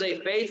 This is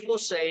a faithful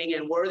saying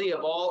and worthy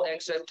of all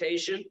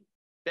acceptation,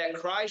 that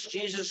Christ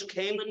Jesus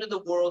came into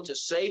the world to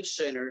save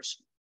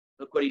sinners.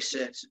 Look what he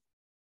says,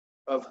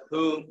 of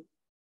whom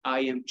I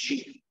am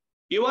chief.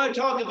 You want to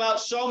talk about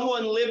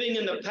someone living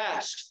in the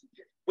past?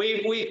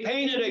 We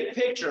painted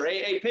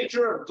a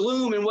picture of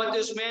gloom and what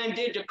this man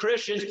did to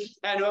Christians.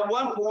 And at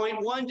one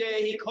point, one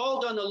day, he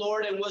called on the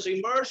Lord and was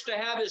immersed to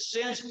have his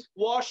sins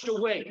washed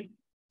away.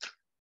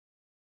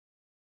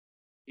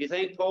 You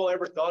think Paul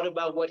ever thought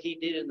about what he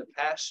did in the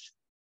past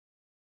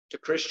to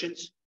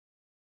Christians?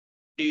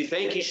 Do you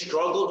think he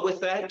struggled with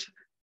that?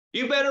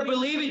 You better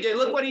believe he did.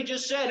 Look what he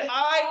just said.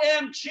 I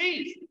am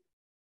chief.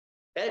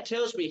 That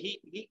tells me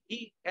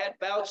he had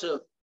bouts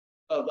of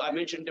I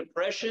mentioned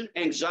depression,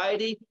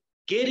 anxiety,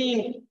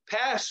 getting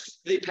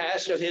past the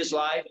past of his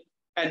life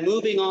and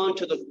moving on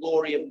to the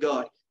glory of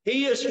God.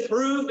 He has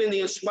proved in the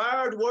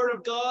inspired word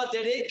of God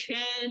that it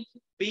can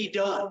be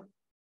done.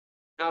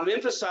 Now, I'm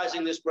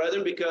emphasizing this,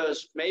 brethren,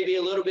 because maybe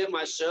a little bit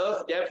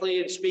myself, definitely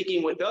in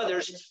speaking with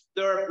others,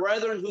 there are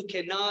brethren who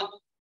cannot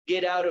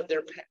get out of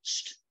their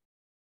past.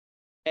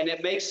 And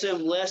it makes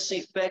them less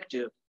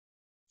effective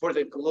for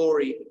the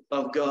glory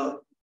of God.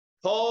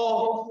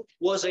 Paul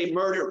was a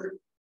murderer.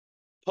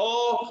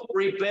 Paul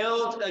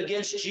rebelled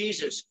against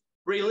Jesus.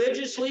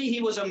 Religiously,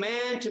 he was a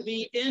man to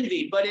be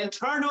envied, but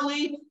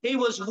internally, he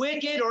was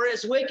wicked, or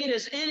as wicked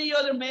as any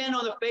other man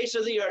on the face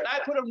of the earth.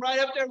 I put him right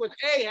up there with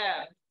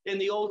Ahab in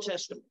the Old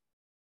Testament.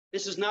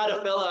 This is not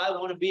a fellow I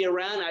want to be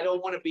around. I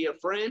don't want to be a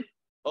friend.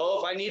 Oh,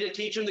 if I need to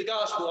teach him the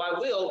gospel, I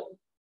will.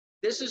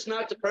 This is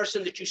not the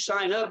person that you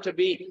sign up to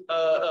be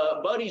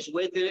buddies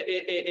with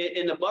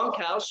in the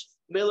bunkhouse,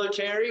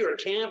 military or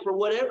camp or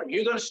whatever.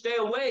 You're going to stay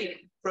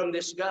away from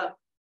this guy.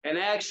 In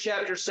Acts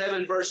chapter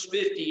 7, verse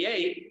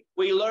 58,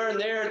 we learn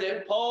there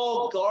that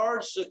Paul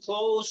guards the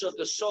clothes of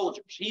the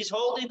soldiers. He's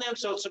holding them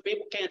so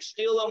people can't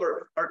steal them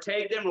or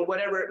take them or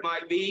whatever it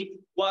might be,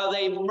 while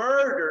they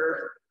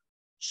murder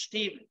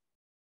Stephen.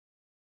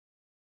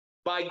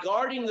 By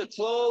guarding the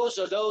clothes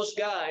of those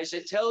guys,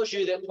 it tells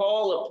you that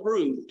Paul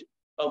approved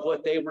of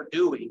what they were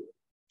doing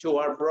to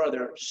our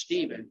brother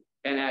Stephen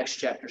in Acts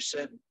chapter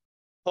 7.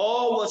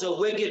 Paul was a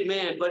wicked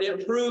man, but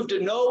it proved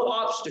no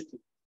obstacle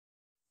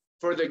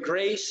for the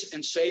grace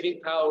and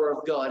saving power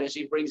of God, as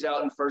he brings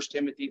out in 1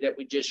 Timothy that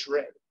we just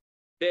read.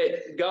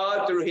 That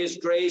God, through his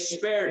grace,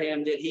 spared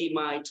him that he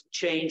might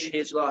change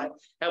his life.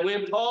 And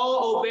when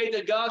Paul obeyed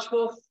the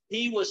gospel,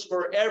 he was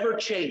forever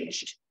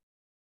changed.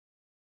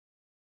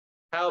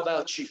 How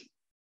about you?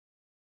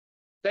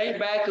 Think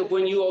back of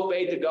when you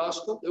obeyed the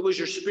gospel. It was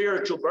your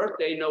spiritual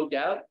birthday, no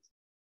doubt.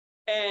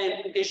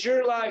 And is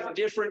your life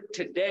different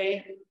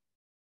today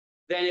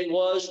than it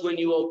was when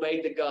you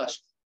obeyed the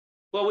gospel?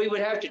 Well, we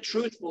would have to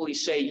truthfully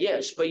say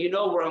yes, but you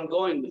know where I'm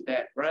going with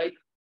that, right?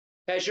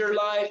 Has your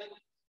life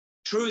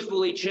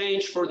truthfully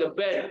changed for the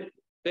better?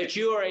 That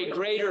you are a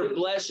greater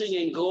blessing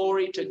and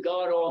glory to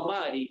God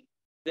Almighty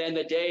than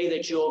the day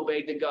that you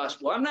obeyed the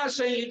gospel. I'm not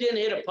saying you didn't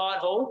hit a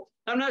pothole.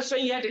 I'm not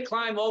saying you had to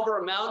climb over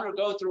a mountain or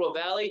go through a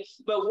valley,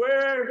 but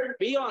where,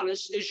 be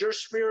honest, is your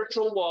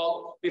spiritual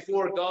walk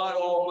before God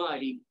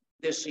Almighty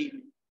this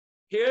evening?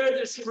 Hear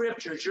the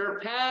scriptures. Your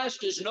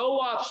past is no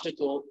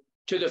obstacle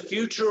to the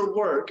future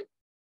work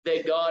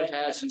that God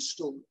has in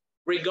store.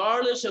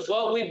 Regardless of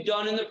what we've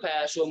done in the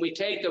past, when we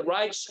take the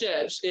right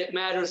steps, it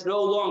matters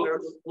no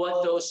longer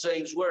what those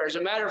things were. As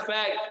a matter of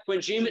fact,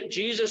 when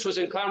Jesus was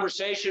in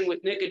conversation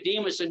with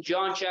Nicodemus in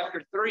John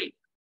chapter 3,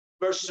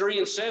 verse 3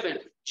 and 7,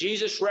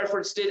 Jesus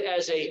referenced it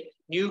as a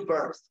new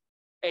birth,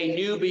 a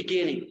new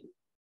beginning.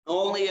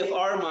 Only if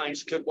our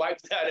minds could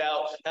wipe that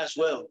out as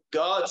well.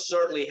 God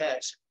certainly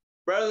has.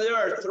 Brother, there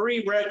are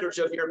 3 records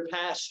of your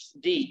past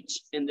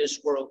deeds in this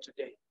world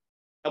today.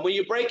 And when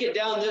you break it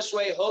down this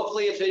way,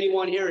 hopefully if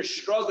anyone here is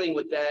struggling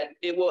with that,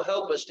 it will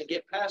help us to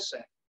get past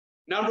that.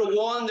 Number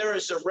 1, there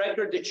is a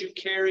record that you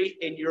carry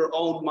in your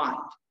own mind.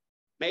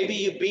 Maybe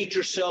you beat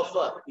yourself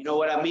up. You know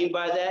what I mean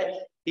by that?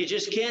 You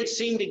just can't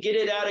seem to get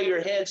it out of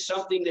your head,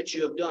 something that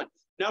you have done.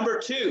 Number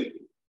 2,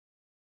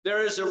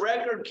 there is a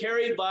record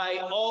carried by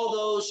all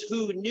those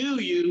who knew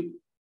you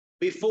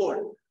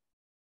before.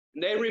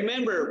 And they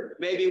remember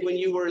maybe when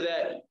you were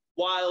that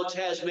wild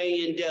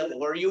Tasmanian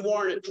devil, or you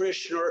weren't a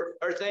Christian,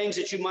 or things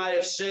that you might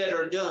have said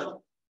or done.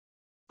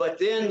 But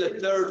then the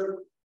third,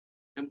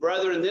 and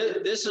brethren,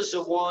 this is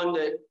the one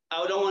that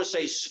I don't want to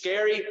say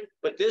scary,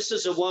 but this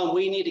is the one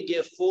we need to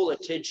give full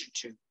attention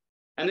to.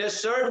 And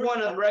this third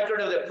one of the record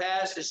of the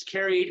past is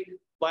carried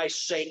by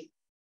Satan.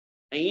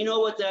 And you know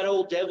what that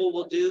old devil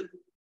will do?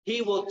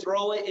 He will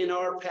throw it in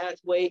our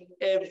pathway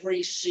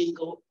every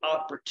single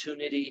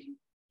opportunity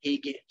he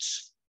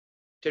gets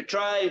to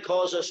try and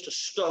cause us to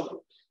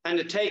stumble and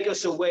to take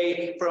us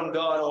away from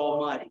God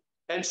Almighty.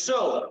 And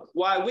so,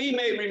 while we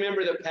may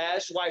remember the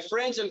past, why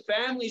friends and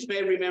families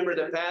may remember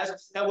the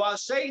past, and while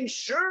Satan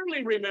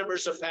surely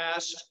remembers the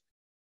past,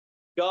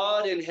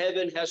 God in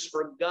heaven has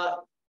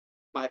forgotten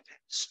my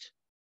past.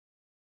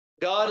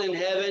 God in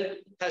heaven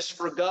has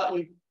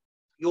forgotten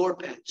your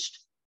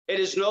past. It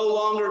is no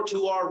longer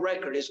to our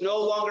record. It's no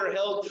longer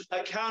held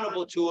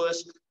accountable to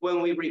us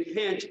when we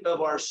repent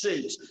of our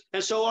sins.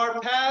 And so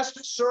our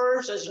past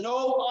serves as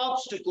no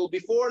obstacle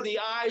before the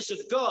eyes of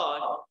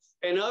God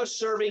and us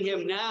serving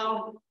him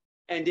now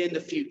and in the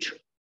future.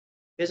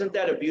 Isn't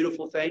that a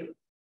beautiful thing?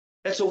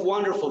 That's a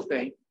wonderful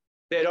thing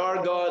that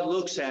our God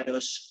looks at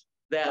us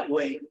that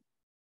way.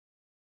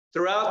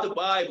 Throughout the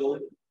Bible,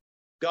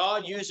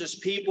 God uses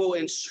people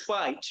in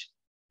spite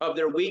of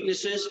their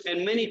weaknesses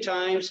and many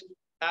times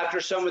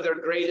after some of their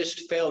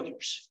greatest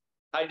failures.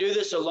 I do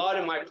this a lot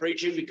in my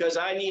preaching because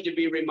I need to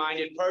be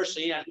reminded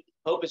personally, and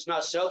hope it's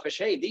not selfish.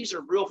 Hey, these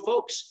are real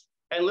folks,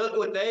 and look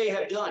what they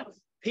have done.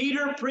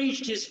 Peter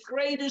preached his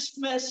greatest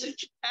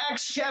message,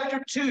 Acts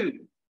chapter 2,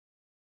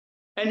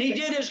 and he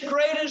did his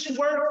greatest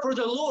work for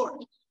the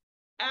Lord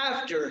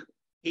after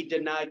he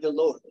denied the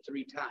Lord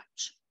 3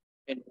 times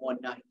in one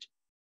night.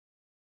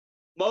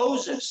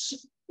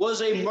 Moses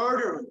was a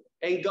murderer,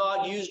 and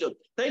God used him.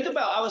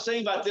 I was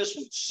thinking about this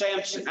one,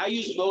 Samson. I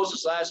used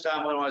Moses last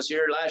time when I was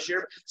here last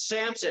year.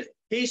 Samson,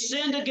 he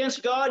sinned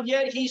against God,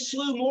 yet he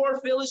slew more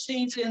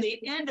Philistines in the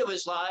end of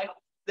his life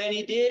than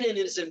he did in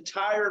his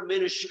entire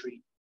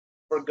ministry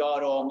for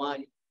God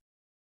Almighty.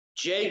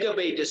 Jacob,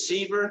 a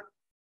deceiver,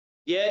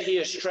 yet he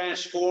is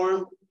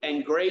transformed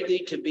and greatly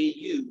to be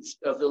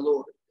used of the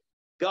Lord.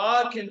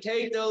 God can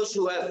take those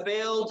who have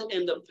failed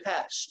in the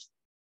past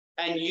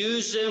and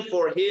use them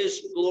for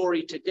his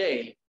glory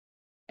today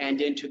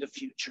and into the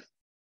future.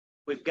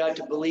 We've got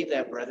to believe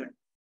that, brethren.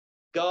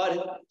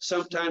 God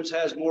sometimes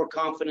has more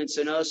confidence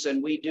in us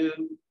than we do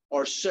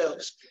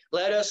ourselves.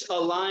 Let us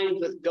align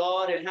with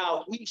God and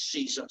how he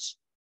sees us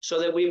so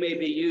that we may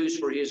be used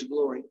for his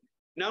glory.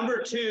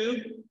 Number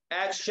 2,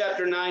 Acts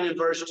chapter 9 and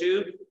verse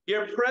 2,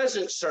 your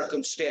present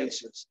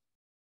circumstances.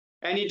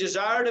 And he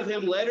desired of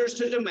him letters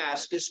to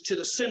Damascus, to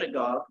the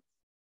synagogue,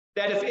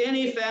 that if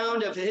any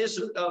found of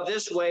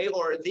this way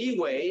or the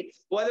way,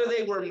 whether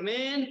they were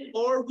men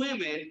or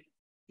women,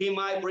 he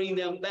might bring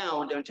them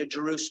bound unto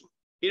Jerusalem.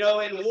 You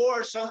know, in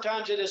war,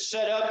 sometimes it is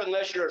set up,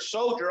 unless you're a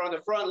soldier on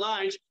the front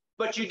lines,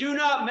 but you do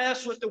not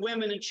mess with the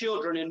women and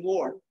children in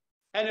war.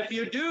 And if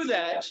you do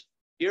that,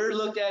 you're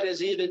looked at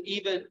as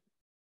even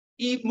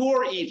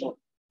more evil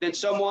than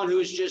someone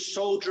who's just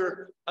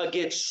soldier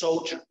against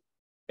soldier.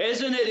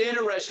 Isn't it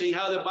interesting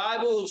how the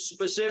Bible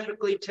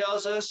specifically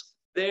tells us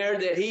there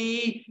that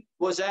he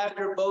was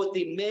after both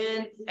the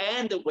men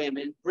and the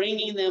women,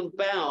 bringing them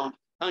bound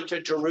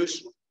unto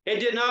Jerusalem. It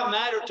did not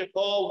matter to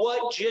Paul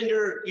what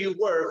gender you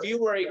were. If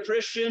you were a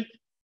Christian,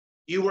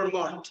 you were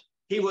marked.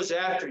 He was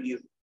after you.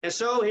 And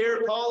so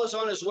here Paul is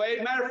on his way.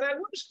 Matter of fact,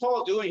 what is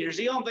Paul doing here? Is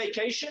he on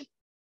vacation?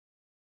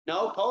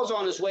 No, Paul's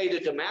on his way to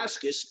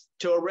Damascus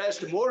to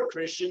arrest more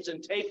Christians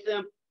and take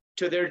them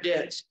to their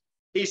deaths.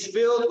 He's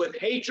filled with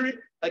hatred.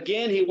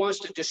 Again, he wants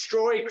to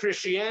destroy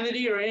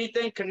Christianity or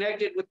anything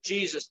connected with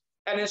Jesus.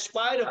 And in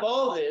spite of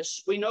all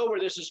this, we know where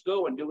this is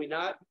going, do we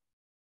not?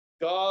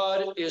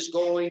 God is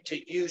going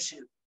to use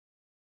him.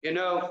 You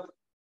know,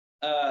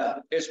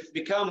 it's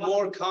become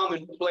more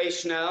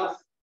commonplace now.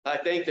 I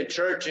think the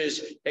church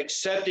is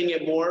accepting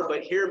it more,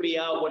 but hear me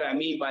out what I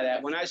mean by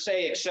that. When I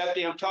say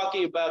accepting, I'm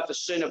talking about the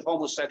sin of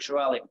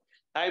homosexuality.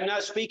 I'm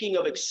not speaking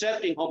of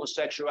accepting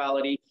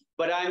homosexuality,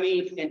 but I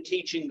mean in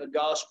teaching the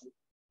gospel.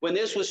 When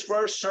this was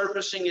first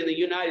surfacing in the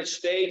United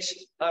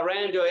States, I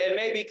ran to it,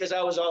 maybe because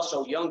I was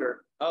also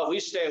younger. Oh, we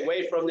stay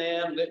away from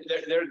them.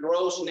 They're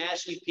gross,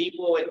 nasty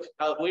people,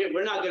 and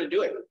we're not going to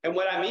do it. And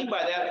what I mean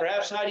by that,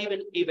 perhaps not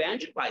even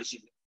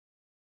evangelizing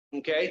them.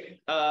 Okay?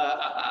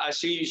 I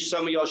see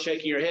some of y'all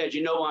shaking your heads.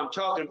 You know what I'm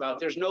talking about.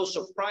 There's no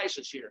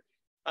surprises here.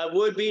 I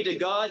would be to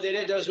God that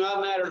it does not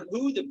matter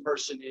who the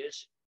person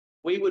is.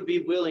 We would be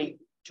willing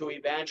to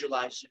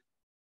evangelize them.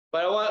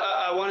 But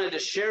I wanted to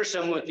share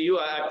some with you.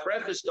 I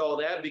prefaced all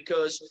that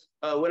because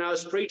when I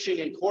was preaching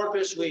in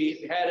Corpus,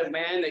 we had a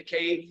man that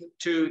came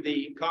to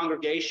the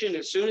congregation.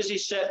 As soon as he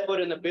set foot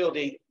in the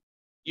building,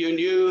 you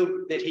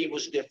knew that he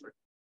was different.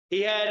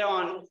 He had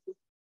on,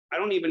 I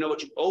don't even know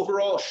what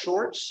overall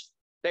shorts.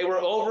 They were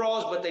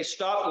overalls, but they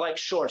stopped like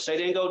shorts. They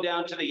didn't go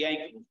down to the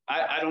ankle.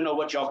 I don't know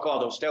what y'all call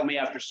those. Tell me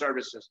after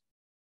services.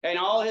 And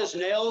all his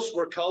nails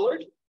were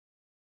colored.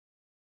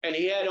 And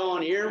he had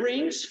on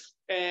earrings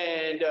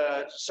and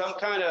some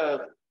kind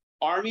of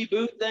army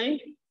boot thing.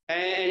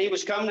 And he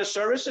was coming to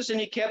services and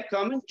he kept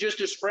coming just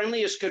as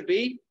friendly as could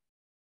be.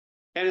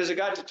 And as I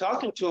got to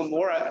talking to him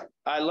more,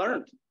 I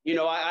learned, you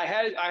know, I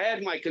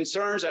had my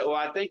concerns that, well,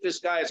 I think this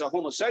guy is a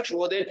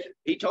homosexual. Then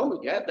he told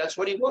me, yeah, that's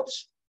what he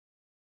was.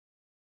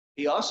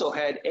 He also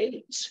had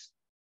AIDS.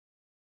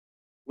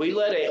 We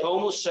let a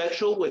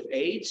homosexual with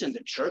AIDS in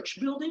the church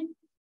building?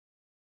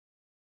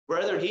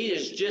 Brother, he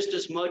is just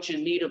as much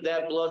in need of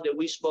that blood that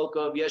we spoke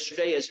of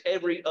yesterday as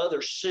every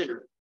other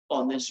sinner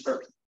on this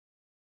earth.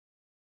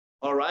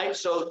 All right,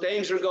 so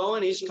things are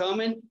going, he's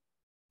coming.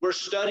 We're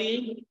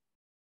studying.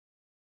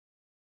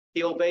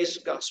 He obeys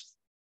the gospel.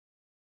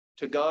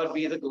 To God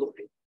be the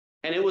glory.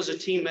 And it was a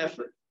team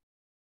effort.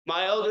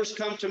 My elders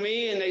come to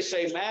me and they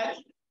say, Matt,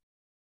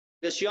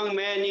 this young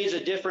man needs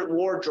a different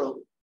wardrobe.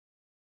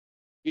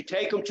 You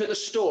take him to the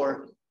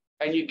store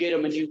and you get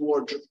him a new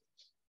wardrobe.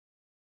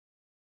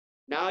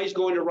 Now he's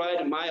going to ride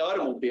in my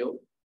automobile.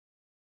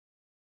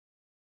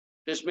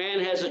 This man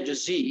has a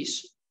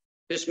disease.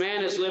 This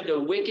man has lived a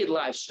wicked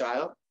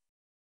lifestyle.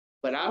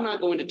 But I'm not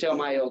going to tell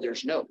my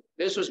elders no.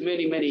 This was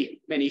many, many,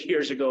 many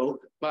years ago,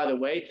 by the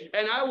way.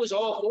 And I was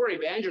all for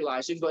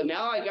evangelizing, but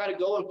now I got to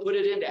go and put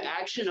it into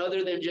action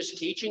other than just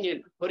teaching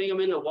and putting them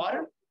in the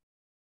water.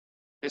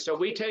 And so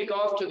we take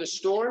off to the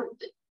store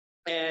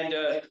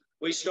and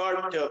we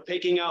start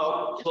picking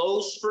out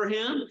clothes for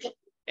him.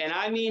 And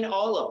I mean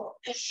all of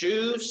them: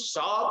 shoes,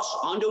 socks,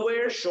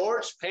 underwear,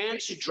 shorts,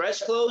 pants,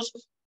 dress clothes,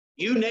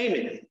 you name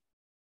it.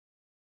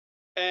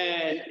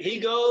 And he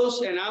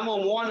goes, and I'm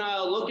on one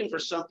aisle looking for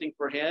something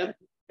for him.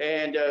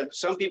 And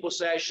some people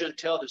say I shouldn't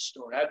tell this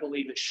story. I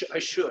believe I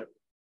should.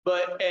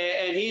 But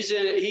and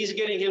he's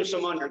getting him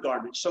some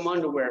undergarments, some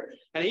underwear,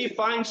 and he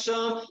finds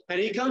some, and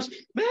he comes,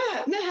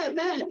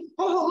 Matt.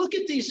 Oh, look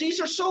at these. These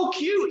are so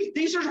cute.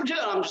 These are.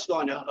 I'm just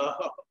going,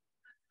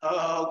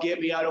 oh, get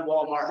me out of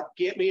Walmart.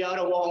 Get me out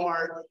of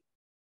Walmart.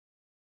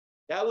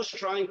 That was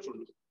trying for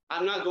me.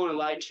 I'm not going to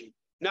lie to you.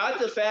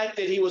 Not the fact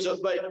that he was,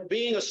 but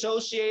being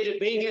associated,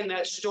 being in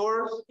that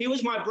store, he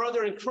was my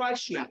brother in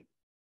Christ now.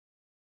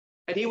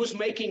 And he was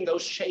making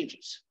those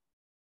changes.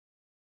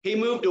 He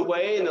moved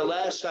away, and the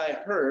last I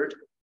heard,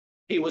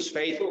 he was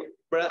faithful.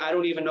 But I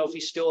don't even know if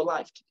he's still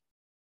alive.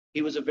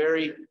 He was a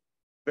very,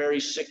 very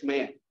sick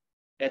man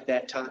at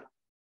that time.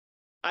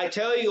 I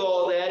tell you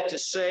all that to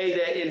say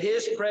that in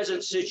his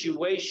present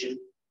situation,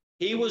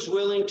 he was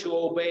willing to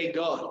obey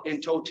God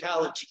in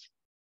totality.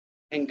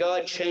 And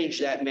God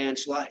changed that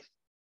man's life.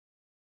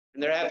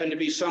 And there happened to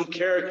be some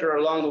character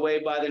along the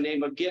way by the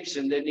name of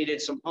Gibson that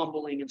needed some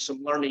humbling and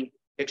some learning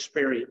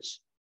experience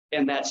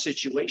in that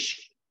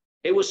situation.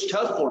 It was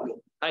tough for me.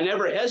 I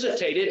never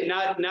hesitated,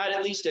 not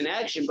at least in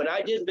action, but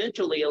I did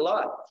mentally a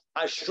lot.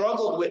 I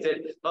struggled with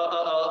it a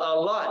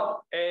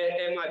lot.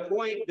 And my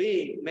point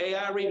being, may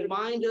I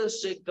remind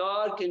us that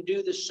God can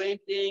do the same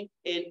thing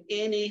in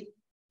any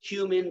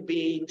human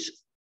being's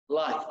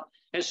life.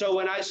 And so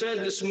when I said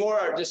this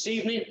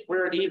evening,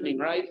 we're at evening,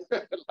 right?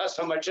 Last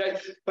time I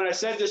checked. When I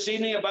said this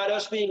evening about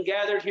us being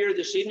gathered here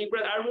this evening,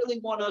 brother, I really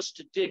want us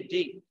to dig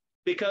deep,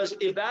 because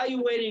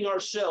evaluating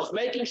ourselves,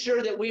 making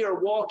sure that we are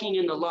walking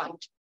in the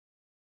light,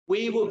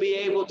 we will be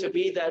able to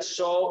be that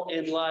salt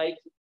and light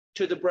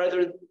to the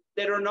brethren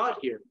that are not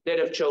here, that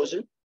have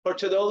chosen, or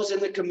to those in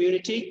the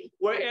community,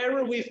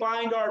 wherever we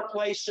find our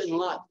place in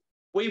life.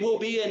 We will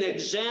be an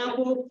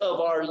example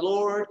of our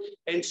Lord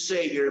and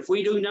Savior if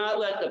we do not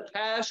let the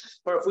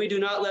past, or if we do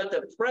not let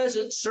the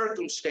present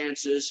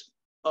circumstances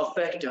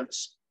affect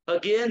us.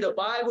 Again, the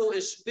Bible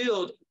is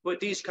filled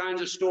with these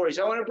kinds of stories.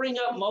 I want to bring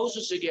up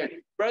Moses again.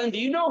 Brethren, do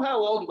you know how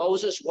old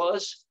Moses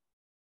was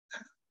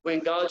when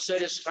God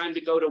said it's time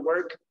to go to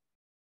work?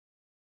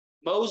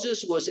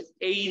 Moses was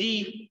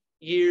 80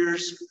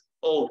 years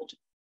old.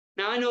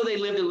 Now, I know they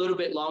lived a little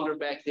bit longer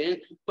back then,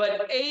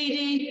 but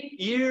 80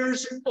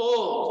 years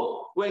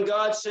old when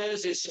God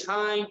says it's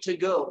time to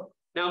go.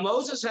 Now,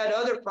 Moses had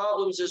other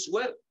problems as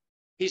well.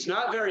 He's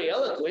not very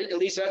eloquent. At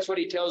least that's what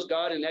he tells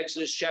God in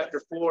Exodus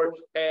chapter 4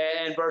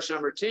 and verse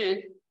number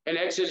 10. In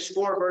Exodus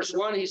 4, verse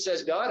 1, he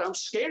says, God, I'm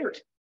scared.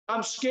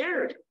 I'm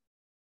scared.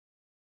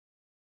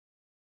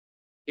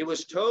 He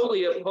was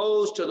totally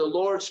opposed to the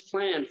Lord's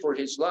plan for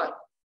his life.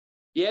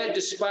 Yet,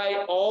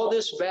 despite all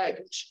this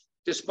baggage,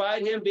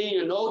 despite him being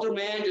an older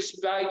man,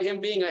 despite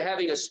him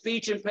having a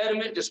speech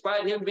impediment,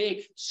 despite him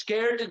being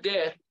scared to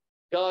death,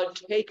 God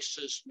takes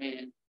this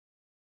man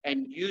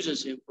and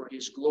uses him for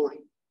his glory.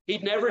 He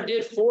never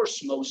did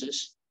force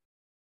Moses,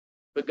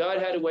 but God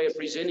had a way of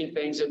presenting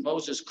things that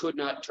Moses could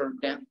not turn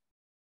down.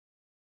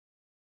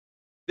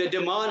 The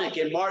demonic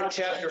in Mark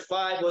chapter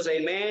 5 was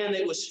a man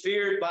that was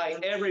feared by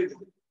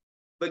everyone.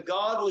 But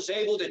God was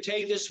able to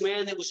take this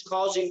man that was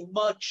causing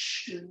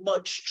much,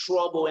 much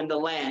trouble in the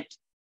land.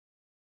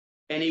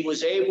 And he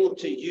was able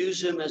to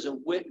use him as a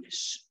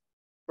witness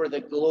for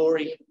the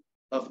glory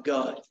of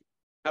God.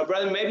 Now,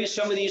 brother, maybe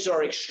some of these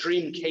are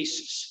extreme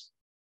cases.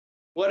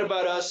 What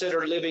about us that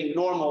are living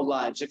normal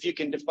lives? If you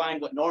can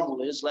define what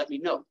normal is, let me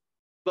know.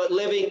 But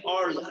living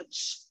our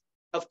lives,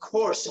 of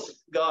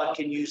course, God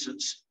can use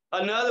us.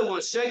 Another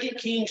one, 2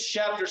 Kings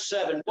chapter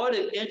 7. What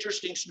an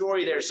interesting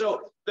story there.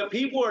 So the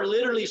people are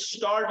literally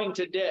starving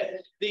to death.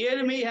 The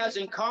enemy has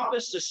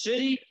encompassed the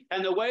city,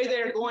 and the way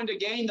they're going to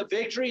gain the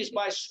victory is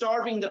by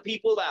starving the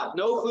people out.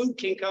 No food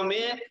can come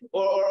in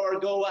or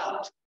go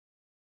out.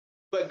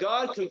 But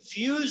God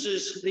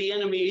confuses the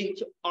enemy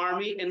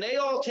army, and they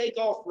all take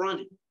off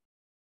running.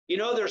 You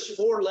know, there's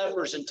 4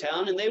 lepers in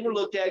town, and they were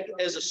looked at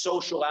as a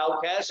social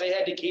outcast. They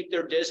had to keep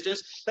their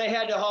distance. They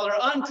had to holler,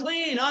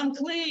 unclean,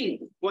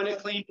 unclean, when a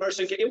clean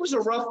person came. It was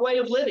a rough way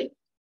of living.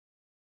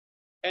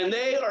 And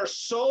they are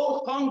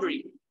so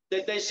hungry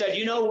that they said,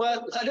 you know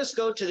what, let us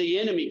go to the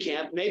enemy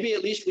camp. Maybe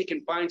at least we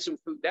can find some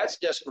food. That's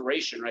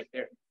desperation right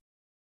there.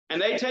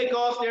 And they take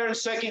off there in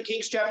 2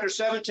 Kings chapter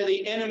 7 to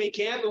the enemy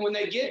camp. And when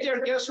they get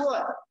there, guess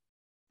what?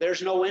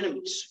 There's no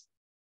enemies.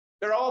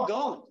 They're all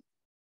gone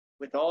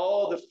with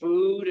all the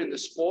food and the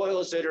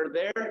spoils that are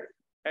there.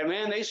 And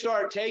man, they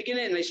start taking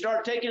it, and they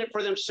start taking it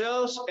for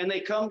themselves, and they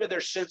come to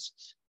their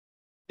senses.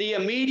 The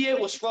immediate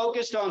was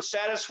focused on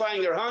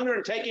satisfying their hunger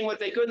and taking what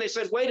they could. And they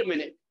said, wait a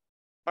minute,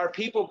 our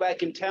people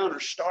back in town are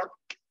starving.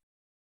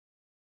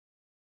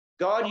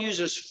 God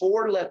uses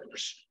 4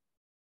 lepers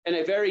in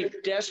a very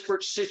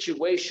desperate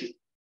situation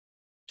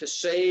to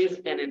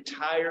save an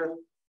entire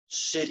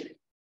city.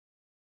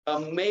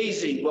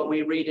 Amazing what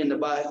we read in the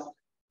Bible.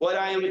 What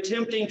I am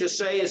attempting to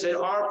say is that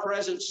our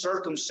present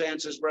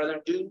circumstances, brethren,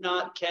 do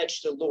not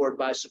catch the Lord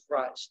by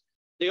surprise.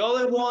 The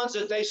only ones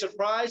that they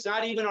surprise,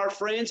 not even our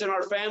friends and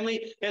our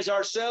family, is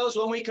ourselves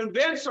when we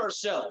convince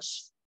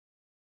ourselves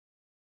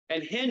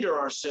and hinder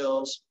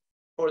ourselves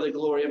for the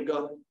glory of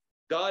God.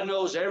 God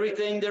knows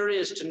everything there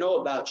is to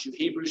know about you.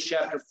 Hebrews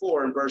chapter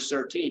 4 and verse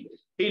 13.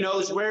 He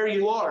knows where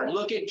you are.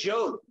 Look at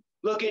Job.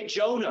 Look at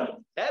Jonah.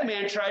 That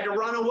man tried to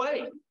run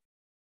away.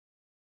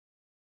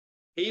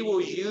 He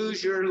will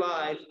use your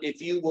life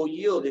if you will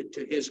yield it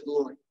to his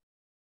glory.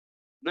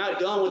 I'm not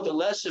done with the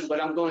lesson,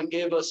 but I'm going to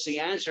give us the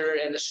answer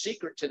and the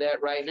secret to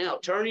that right now.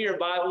 Turn your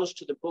Bibles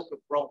to the book of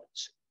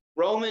Romans.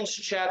 Romans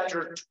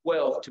chapter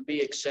 12, to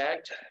be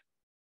exact.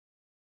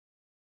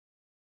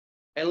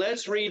 And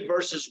let's read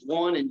verses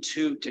 1 and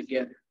 2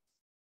 together.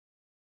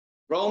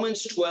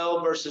 Romans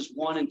 12, verses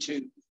 1 and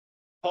 2.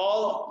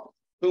 Paul,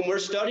 whom we're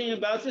studying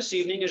about this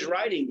evening, is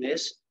writing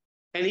this.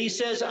 And he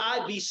says,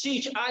 I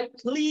beseech, I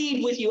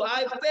plead with you,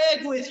 I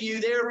beg with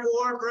you,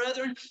 therefore,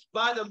 brethren,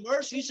 by the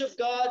mercies of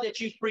God, that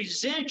you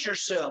present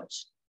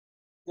yourselves,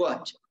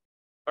 what?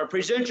 Or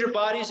present your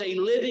bodies a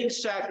living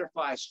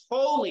sacrifice,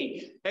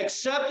 holy,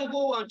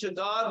 acceptable unto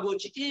God,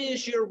 which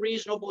is your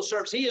reasonable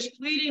service. He is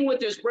pleading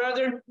with his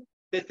brethren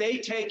that they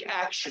take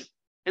action.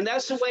 And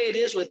that's the way it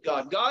is with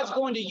God. God's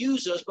going to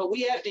use us, but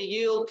we have to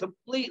yield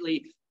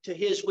completely to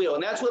his will.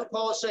 And that's what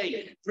Paul is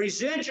saying.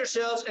 Present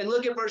yourselves, and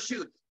look at verse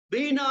 2.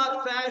 Be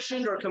not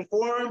fashioned or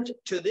conformed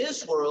to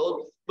this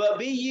world, but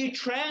be ye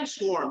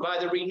transformed by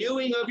the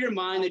renewing of your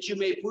mind, that you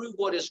may prove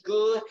what is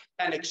good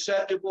and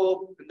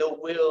acceptable in the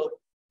will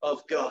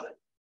of God.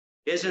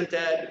 Isn't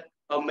that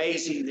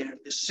amazing there?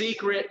 The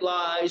secret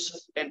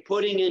lies in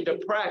putting into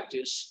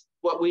practice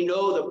what we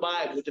know the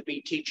Bible to be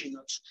teaching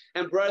us.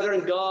 And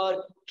brethren,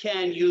 God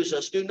can use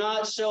us. Do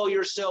not sell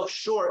yourself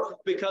short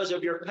because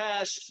of your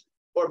past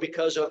or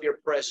because of your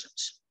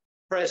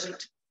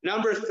present.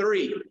 Number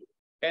 3,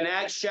 in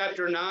Acts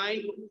chapter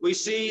 9, we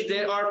see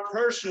that our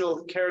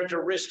personal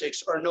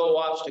characteristics are no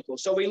obstacle.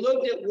 So we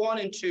looked at 1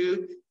 and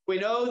 2. We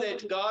know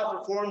that God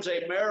performs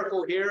a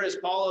miracle here as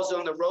Paul is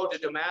on the road to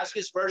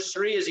Damascus. Verse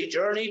 3, as he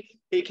journeyed,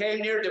 he came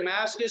near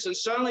Damascus, and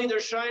suddenly there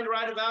shined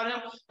right about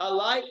him a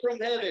light from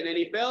heaven. And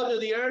he fell to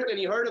the earth, and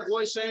he heard a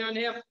voice saying unto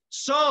him,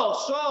 Saul,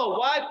 Saul,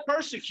 why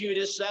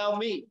persecutest thou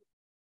me?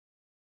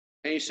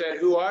 And he said,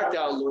 Who art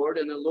thou, Lord?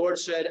 And the Lord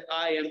said,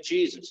 I am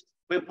Jesus.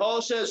 When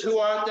Paul says, Who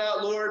art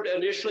thou, Lord,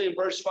 initially in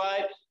verse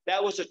 5,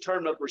 that was a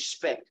term of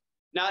respect.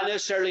 Not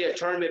necessarily a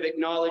term of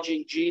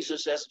acknowledging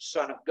Jesus as the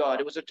Son of God.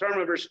 It was a term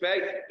of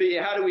respect.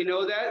 How do we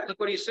know that? Look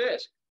what he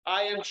says.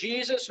 I am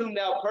Jesus whom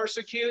thou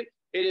persecute.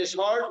 It is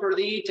hard for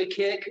thee to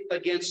kick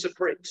against the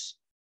pricks.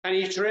 And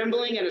he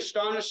trembling and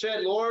astonished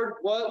said, Lord,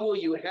 what will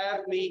you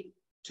have me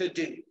to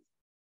do?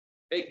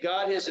 It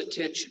got his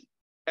attention.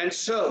 And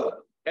so,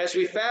 as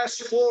we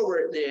fast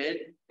forward then,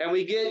 and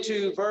we get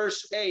to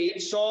verse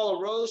 8, Saul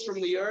arose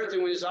from the earth,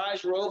 and when his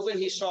eyes were open,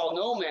 he saw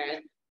no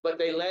man, but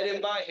they led him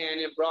by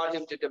hand and brought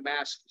him to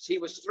Damascus. He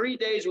was 3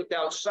 days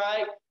without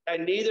sight,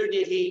 and neither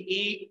did he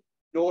eat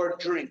nor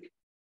drink.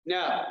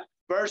 Now,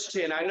 verse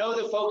 10, I know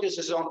the focus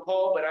is on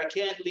Paul, but I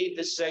can't leave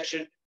this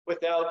section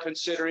without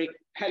considering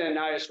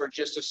Ananias for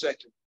just a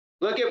second.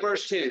 Look at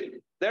verse 10.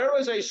 There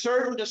was a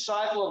certain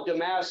disciple of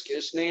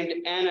Damascus named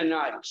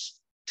Ananias.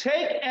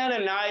 Take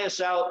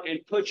Ananias out and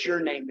put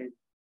your name in.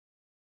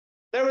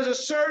 There was a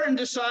certain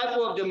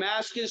disciple of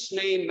Damascus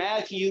named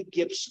Matthew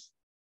Gibson.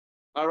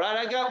 All right,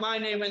 I got my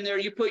name in there.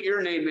 You put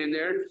your name in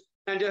there.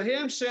 And to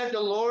him said the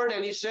Lord,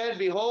 and he said,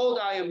 Behold,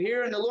 I am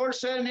here. And the Lord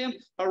said to him,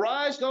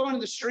 Arise, go into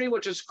the street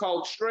which is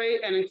called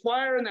Straight, and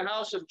inquire in the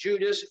house of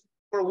Judas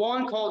for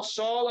one called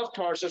Saul of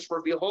Tarsus,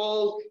 for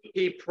behold,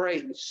 he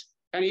prays.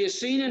 And he has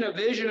seen in a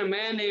vision a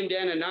man named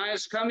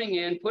Ananias coming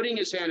in, putting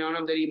his hand on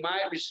him that he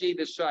might receive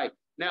his sight.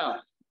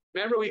 Now,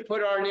 remember we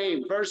put our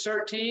name, verse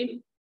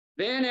 13.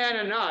 Then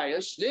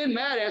Ananias, then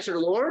Matt answered,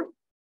 Lord,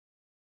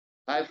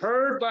 I've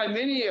heard by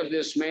many of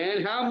this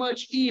man how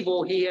much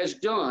evil he has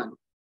done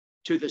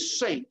to the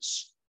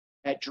saints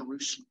at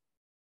Jerusalem.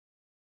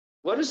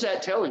 What is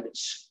that telling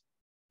us?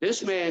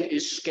 This man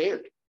is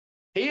scared.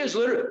 He is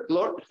literally,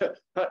 Lord,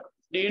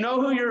 do you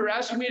know who you're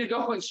asking me to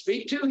go and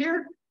speak to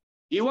here?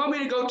 You want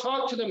me to go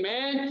talk to the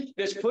man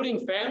that's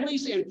putting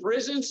families in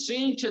prison,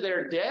 seeing to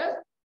their death?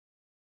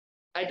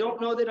 I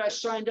don't know that I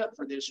signed up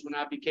for this when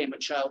I became a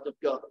child of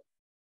God.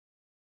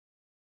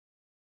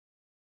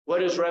 What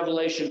does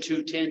Revelation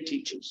 2:10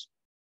 teach us?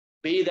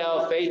 Be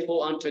thou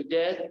faithful unto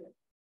death.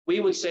 We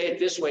would say it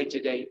this way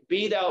today.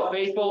 Be thou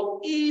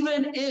faithful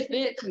even if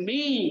it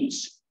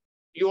means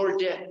your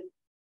death.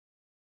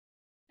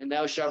 And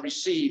thou shalt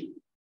receive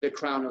the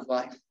crown of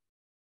life.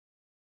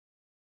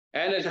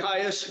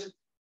 Ananias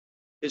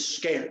is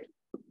scared.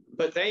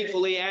 But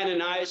thankfully,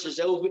 Ananias is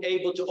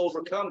able to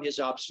overcome his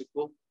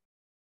obstacle.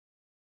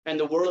 And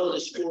the world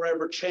is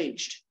forever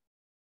changed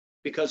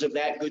because of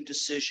that good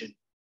decision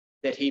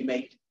that he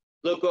made.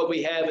 Look what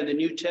we have in the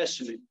New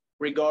Testament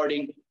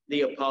regarding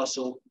the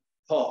Apostle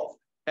Paul.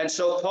 And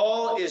so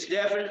Paul is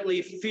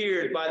definitely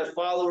feared by the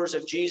followers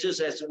of Jesus,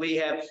 as we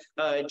have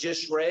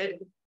just read.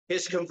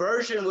 His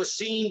conversion was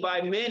seen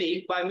by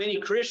many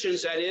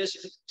Christians, that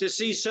is, to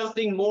see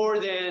something more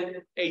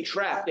than a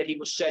trap that he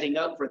was setting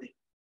up for them.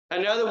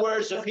 In other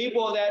words, the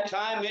people of that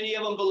time, many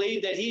of them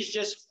believed that he's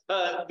just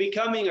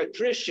becoming a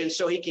Christian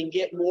so he can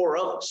get more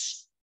of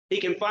us. He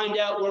can find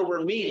out where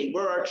we're meeting,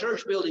 where our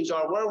church buildings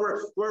are,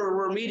 where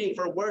we're meeting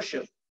for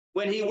worship.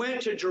 When he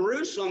went to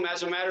Jerusalem,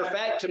 as a matter of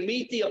fact, to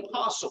meet the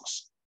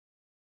apostles,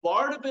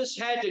 Barnabas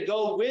had to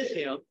go with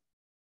him.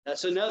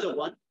 That's another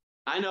one.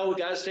 I know we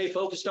got to stay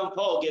focused on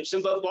Paul,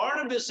 Gibson, but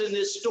Barnabas in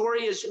this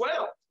story as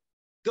well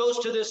goes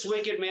to this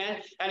wicked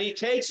man, and he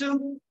takes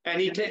him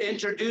and he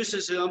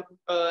introduces him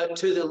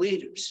to the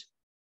leaders.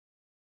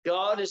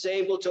 God is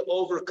able to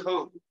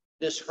overcome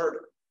this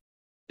hurdle,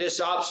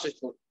 this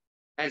obstacle,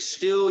 and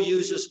still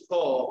uses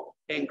Paul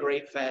in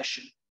great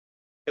fashion.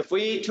 If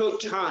we took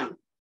time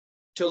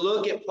to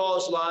look at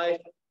Paul's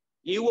life,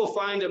 you will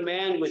find a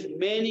man with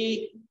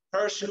many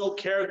personal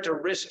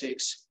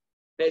characteristics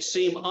that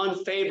seem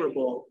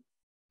unfavorable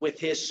with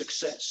his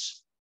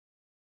success.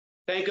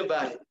 Think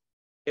about it.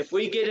 If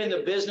we get in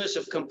the business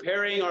of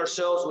comparing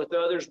ourselves with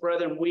others,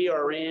 brethren, we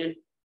are in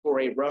for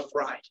a rough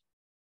ride.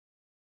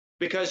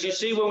 Because you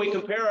see, when we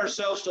compare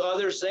ourselves to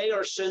others, they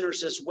are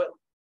sinners as well.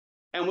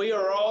 And we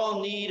are all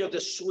in need of the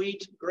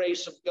sweet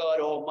grace of God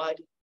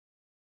Almighty.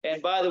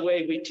 And by the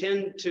way, we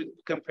tend to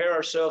compare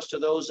ourselves to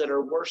those that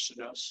are worse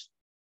than us,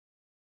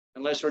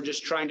 unless we're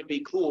just trying to be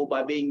cool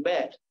by being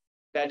bad.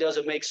 That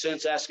doesn't make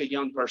sense. Ask a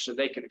young person.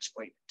 They can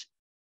explain it.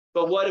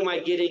 But what am I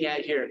getting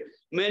at here?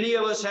 Many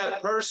of us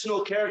have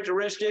personal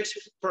characteristics,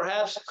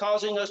 perhaps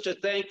causing us to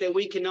think that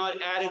we cannot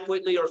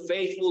adequately or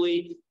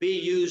faithfully be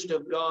used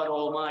of God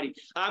Almighty.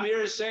 I'm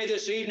here to say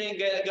this evening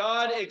that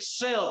God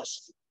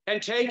excels in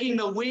taking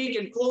the weak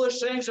and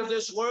foolish things of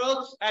this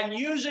world and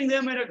using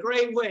them in a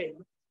great way.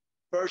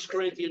 1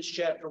 Corinthians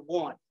chapter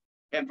 1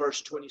 and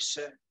verse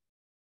 27.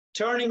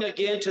 Turning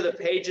again to the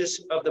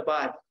pages of the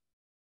Bible.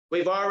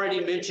 We've already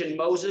mentioned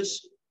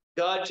Moses.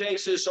 God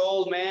takes this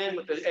old man,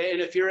 and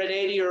if you're at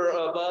 80 or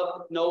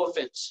above, no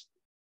offense,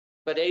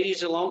 but 80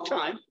 is a long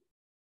time.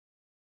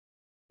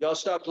 Y'all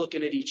stop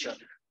looking at each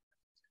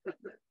other.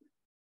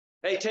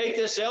 They take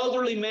this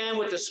elderly man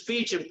with a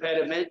speech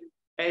impediment,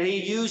 and he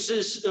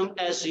uses him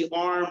as the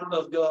arm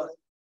of God.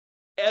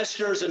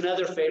 Esther is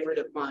another favorite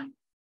of mine.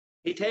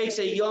 He takes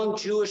a young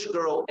Jewish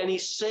girl, and he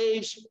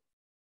saves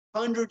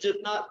hundreds, if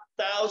not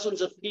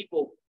thousands of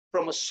people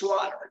from a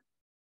slaughter.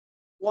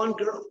 One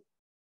girl.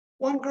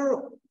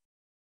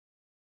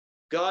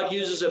 God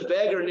uses a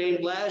beggar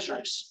named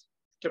Lazarus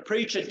to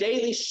preach a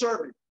daily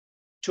sermon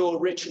to a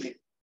rich man.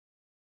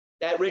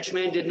 That rich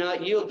man did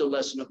not yield the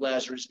lesson of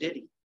Lazarus, did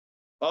he?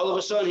 All of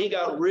a sudden, he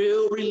got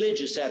real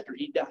religious after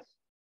he died.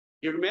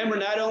 You remember,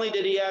 not only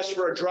did he ask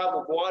for a drop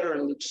of water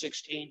in Luke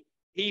 16,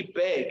 he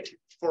begged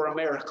for a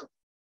miracle,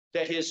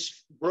 that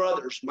his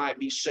brothers might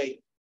be saved.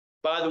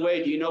 By the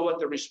way, do you know what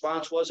the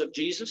response was of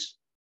Jesus?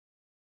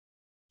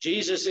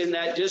 Jesus, in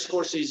that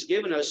discourse he's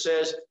given us,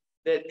 says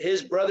that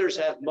his brothers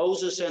have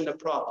Moses and the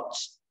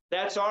prophets.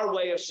 That's our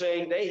way of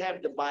saying they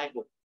have the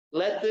Bible.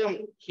 Let them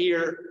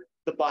hear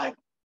the Bible.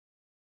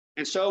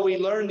 And so we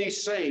learn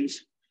these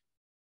things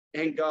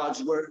in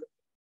God's word.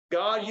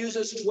 God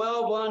uses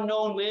 12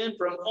 unknown men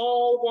from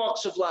all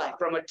walks of life,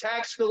 from a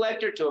tax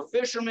collector to a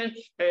fisherman,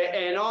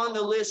 and on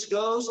the list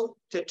goes,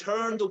 to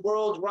turn the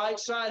world right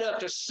side up,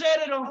 to set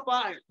it on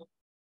fire.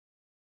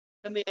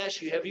 Let me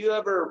ask you, have you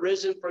ever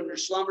risen from your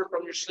slumber,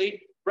 from your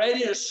sleep,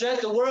 ready to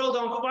set the world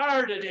on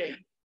fire today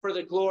for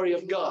the glory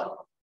of God?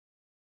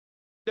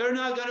 They're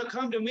not going to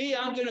come to me.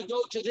 I'm going to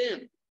go to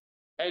them.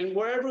 And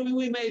wherever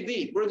we may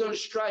be, we're going to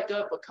strike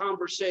up a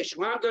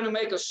conversation. I'm going to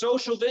make a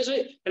social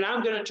visit, and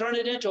I'm going to turn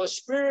it into a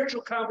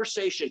spiritual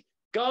conversation.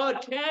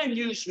 God can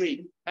use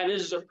me, and it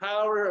is the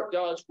power of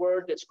God's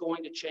word that's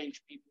going to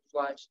change people's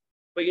lives.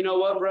 But you know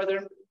what,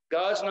 brother?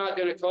 God's not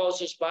going to cause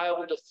this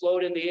Bible to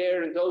float in the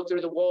air and go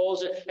through the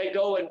walls and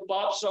go and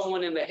bop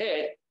someone in the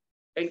head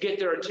and get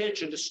their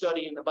attention to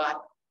studying the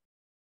Bible.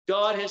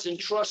 God has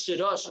entrusted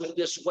us with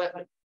this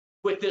weapon,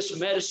 with this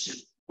medicine,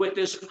 with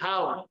this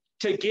power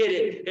to get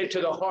it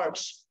into the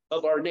hearts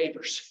of our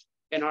neighbors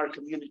and our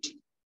community.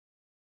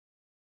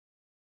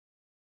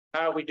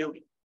 How are we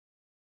doing?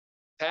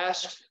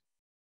 Past,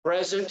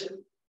 present,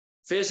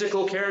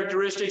 physical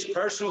characteristics,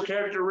 personal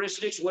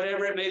characteristics,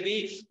 whatever it may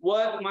be,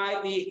 what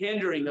might be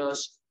hindering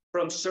us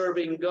from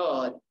serving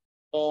God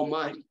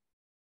Almighty?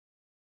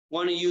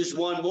 Want to use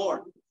one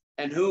more,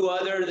 and who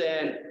other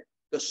than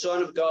the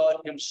Son of God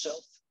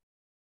himself?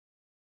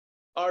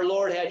 Our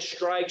Lord had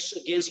strikes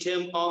against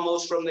him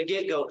almost from the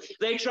get-go.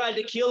 They tried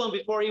to kill him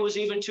before he was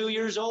even 2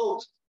 years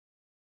old.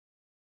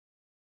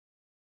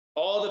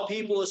 All the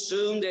people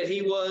assumed that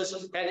he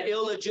was an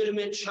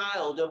illegitimate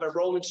child of a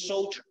Roman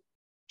soldier.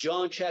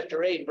 John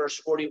chapter 8, verse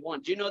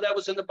 41. Do you know that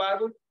was in the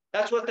Bible?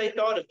 That's what they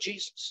thought of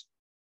Jesus.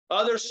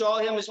 Others saw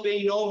him as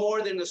being no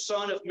more than the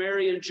son of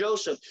Mary and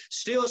Joseph.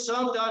 Still,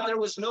 some thought there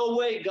was no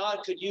way God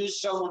could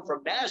use someone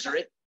from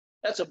Nazareth.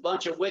 That's a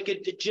bunch of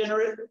wicked,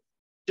 degenerate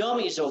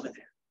dummies over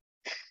there.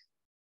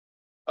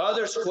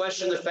 Others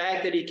questioned the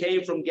fact that he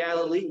came from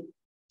Galilee.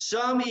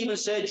 Some even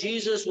said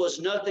Jesus was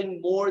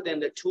nothing more than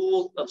the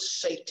tool of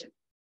Satan.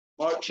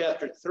 Mark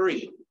chapter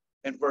 3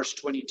 and verse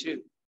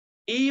 22.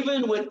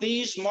 Even with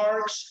these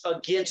marks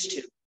against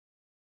him,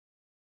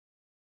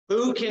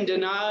 who can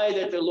deny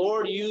that the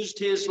Lord used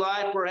his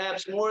life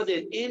perhaps more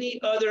than any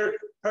other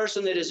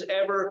person that has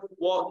ever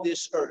walked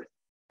this earth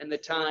and the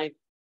time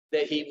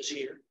that he was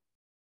here?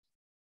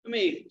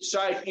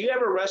 You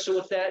ever wrestle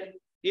with that?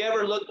 You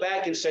ever look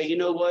back and say, you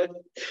know what?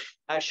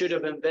 I should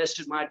have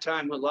invested my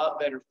time a lot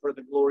better for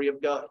the glory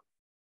of God.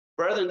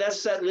 Brethren,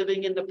 that's that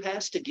living in the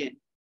past again.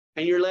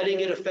 And you're letting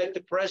it affect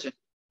the present.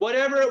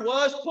 Whatever it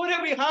was, put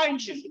it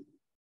behind you.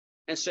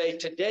 And say,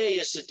 today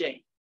is the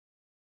day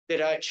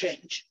that I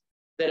change,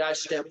 that I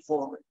step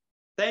forward.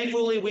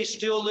 Thankfully, we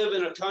still live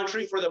in a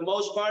country, for the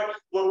most part,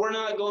 where we're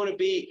not going to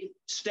be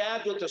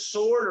stabbed with a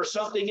sword or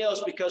something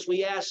else because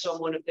we asked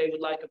someone if they would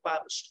like a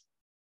Bible study.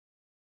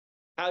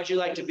 How'd you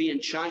like to be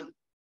in China?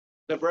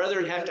 The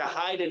brethren have to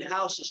hide in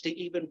houses to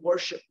even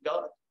worship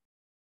God.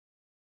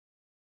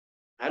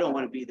 I don't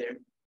want to be there.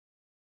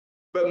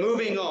 But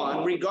moving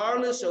on,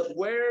 regardless of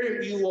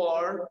where you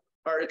are,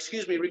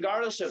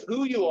 regardless of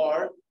who you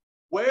are,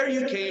 where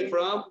you came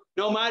from,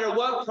 no matter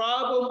what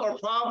problem or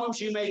problems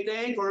you may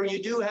think or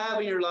you do have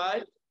in your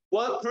life,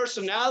 what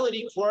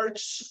personality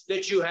quirks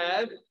that you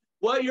have,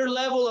 what your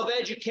level of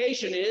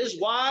education is,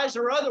 wise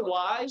or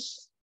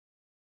otherwise,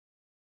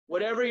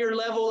 whatever your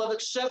level of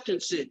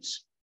acceptance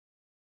is.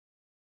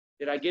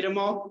 Did I get them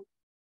all?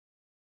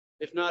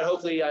 If not,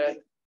 hopefully I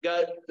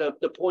got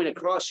the point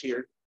across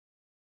here.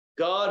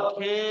 God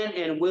can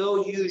and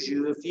will use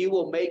you if you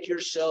will make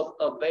yourself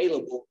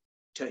available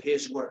to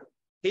his work.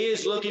 He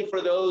is looking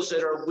for those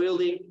that are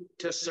willing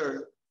to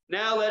serve.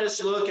 Now let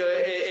us look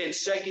in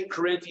 2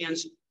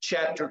 Corinthians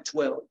chapter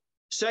 12.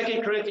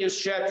 2 Corinthians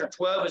chapter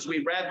 12, as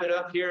we wrap it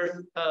up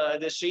here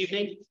this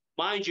evening.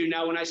 Mind you,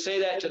 now when I say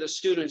that to the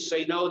students,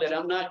 they know that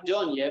I'm not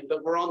done yet,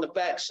 but we're on the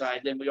back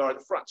side than we are the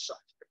front side.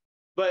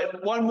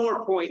 But one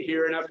more point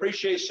here, and I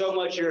appreciate so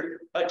much your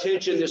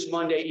attention this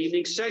Monday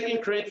evening. 2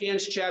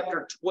 Corinthians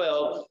chapter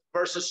 12,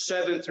 verses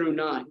 7 through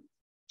 9.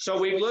 So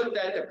we've looked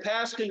at the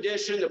past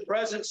condition, the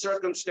present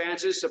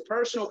circumstances, the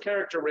personal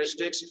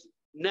characteristics,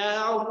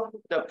 now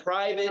the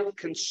private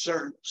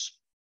concerns.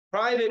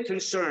 Private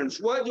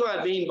concerns. What do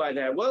I mean by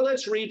that? Well,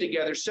 let's read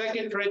together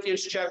 2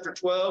 Corinthians chapter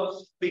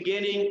 12,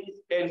 beginning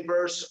in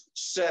verse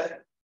 7.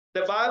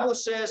 The Bible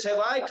says, have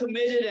I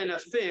committed an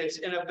offense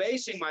in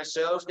abasing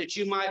myself that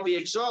you might be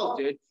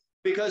exalted,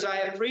 because I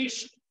have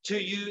preached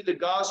to you the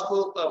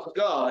gospel of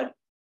God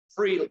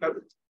freely?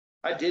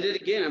 I did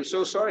it again. I'm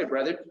so sorry,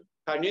 brethren.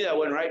 I knew that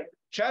wasn't right.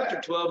 Chapter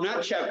 12,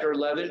 not chapter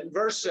 11,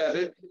 verse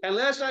 7. And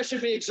lest I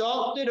should be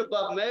exalted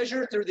above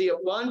measure through the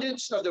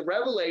abundance of the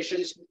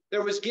revelations,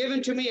 there was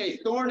given to me a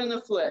thorn in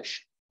the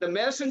flesh, the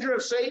messenger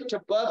of Satan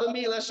to buffet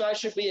me, lest I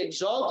should be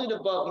exalted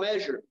above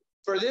measure.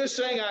 For this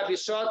thing I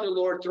besought the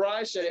Lord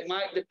thrice, that it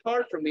might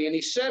depart from me. And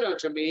he said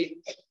unto me,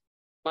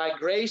 my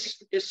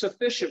grace is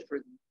sufficient for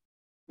thee.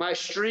 My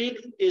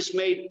strength is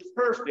made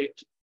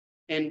perfect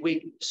in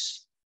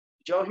weakness.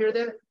 Did y'all hear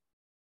that?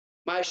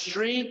 My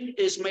strength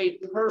is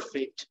made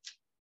perfect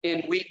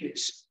in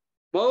weakness.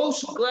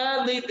 Most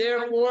gladly,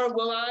 therefore,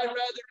 will I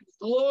rather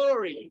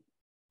glory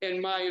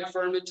in my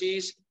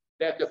infirmities,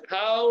 that the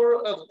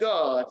power of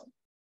God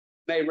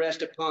may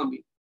rest upon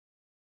me.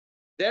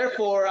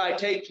 Therefore, I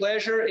take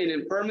pleasure in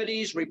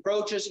infirmities,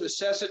 reproaches,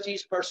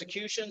 necessities,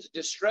 persecutions,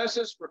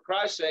 distresses for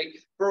Christ's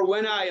sake. For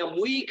when I am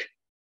weak,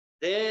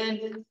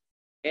 then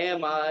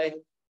am I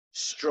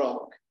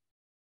strong.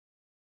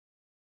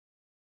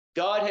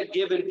 God had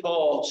given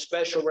Paul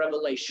special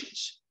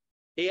revelations.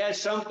 He had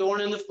some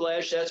thorn in the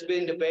flesh that's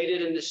been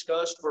debated and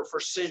discussed for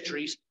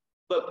centuries.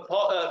 But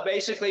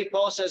basically,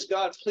 Paul says,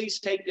 God, please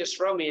take this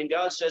from me. And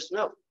God says,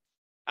 no,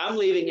 I'm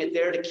leaving it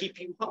there to keep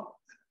you humble.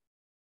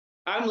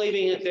 I'm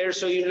leaving it there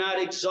so you're not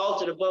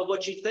exalted above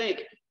what you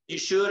think you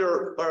should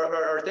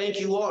or think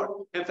you are.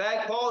 In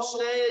fact, Paul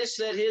says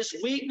that his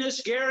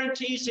weakness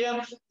guarantees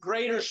him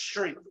greater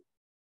strength.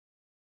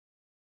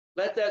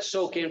 Let that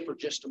soak in for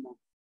just a moment.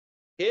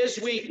 His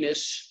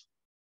weakness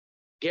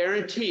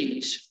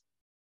guarantees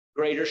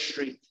greater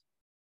strength.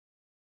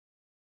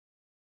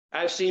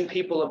 I've seen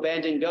people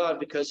abandon God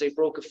because they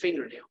broke a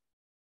fingernail.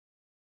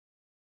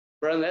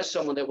 Brother, that's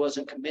someone that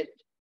wasn't committed.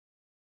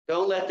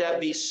 Don't let that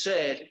be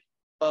said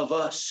of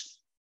us.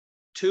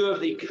 Two of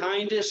the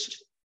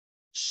kindest,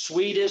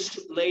 sweetest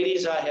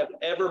ladies I have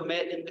ever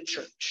met in the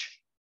church.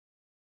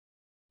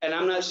 And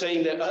I'm not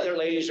saying that other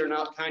ladies are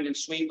not kind and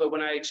sweet, but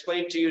when I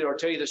explain to you or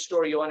tell you the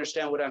story, you'll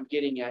understand what I'm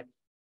getting at.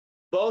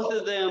 Both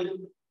of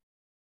them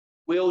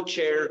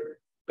wheelchair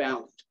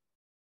bound.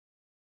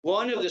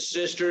 One of the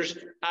sisters,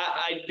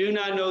 I do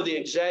not know the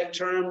exact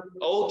term.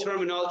 Old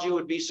terminology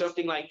would be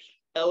something like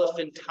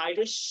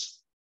elephantitis,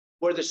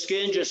 where the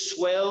skin just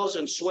swells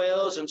and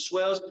swells and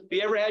swells. Have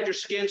you ever had your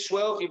skin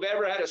swell? If you've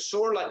ever had a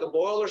sore like a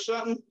boil or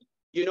something,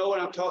 you know what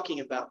I'm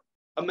talking about.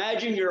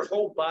 Imagine your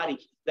whole body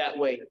that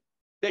way,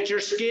 that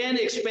your skin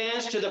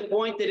expands to the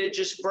point that it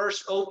just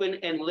bursts open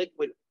and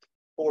liquid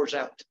pours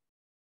out.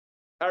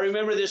 I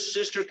remember this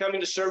sister coming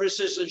to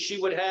services, and she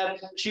would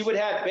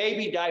have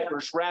baby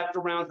diapers wrapped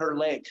around her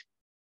leg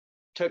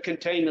to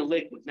contain the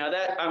liquid. Now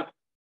that I'm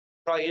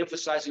probably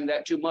emphasizing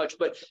that too much,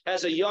 but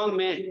as a young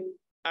man,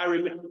 I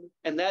remember,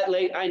 and that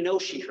lady, I know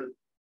she hurt.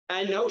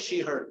 I know she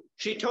hurt.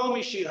 She told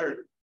me she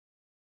hurt.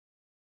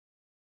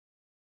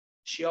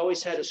 She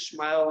always had a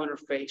smile on her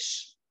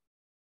face,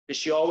 and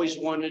she always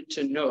wanted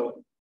to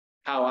know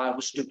how I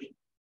was doing.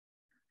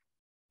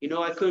 You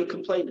know, I couldn't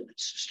complain to that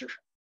sister.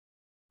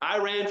 I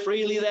ran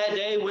freely that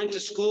day, went to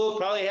school,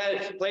 probably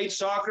had played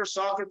soccer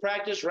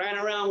practice, ran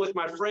around with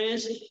my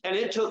friends, and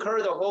it took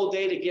her the whole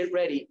day to get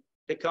ready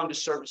to come to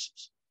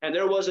services. And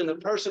there wasn't a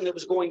person that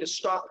was going to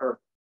stop her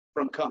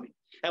from coming.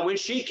 And when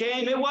she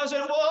came, it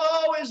wasn't,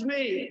 woe is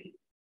me.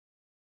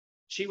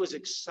 She was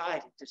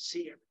excited to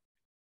see her.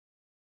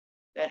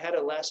 That had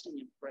a lasting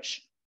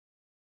impression.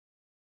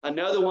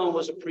 Another one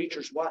was a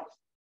preacher's wife.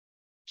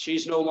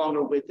 She's no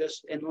longer with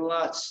us, and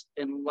lots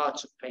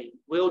of pain.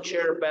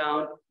 Wheelchair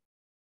bound,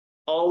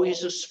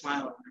 always a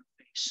smile on her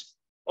face,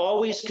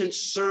 always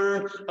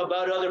concerned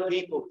about other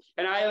people.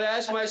 And I have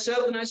asked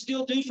myself, and I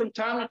still do from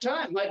time to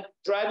time, like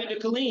driving to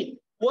Killeen,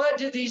 what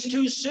did these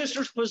two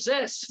sisters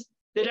possess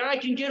that I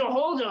can get a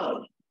hold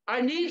of?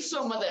 I need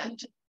some of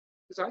that,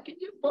 because I can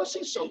get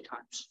fussy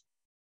sometimes.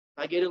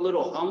 I get a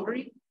little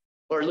hungry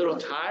or a little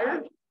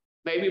tired.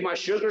 Maybe my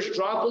sugars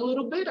drop a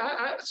little bit.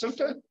 I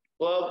sometimes,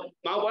 well,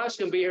 my wife's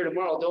going to be here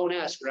tomorrow. Don't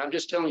ask her. I'm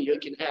just telling you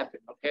it can happen,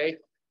 okay?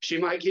 She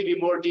might give you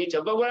more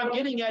detail. But what I'm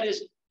getting at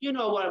is, you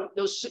know what,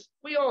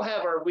 we all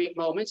have our weak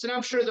moments, and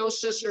I'm sure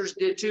those sisters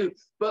did too.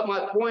 But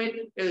my point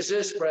is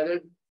this,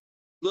 brethren.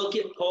 Look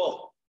at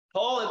Paul.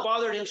 Paul, it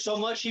bothered him so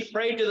much, he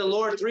prayed to the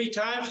Lord 3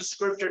 times, the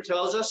scripture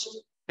tells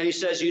us. And he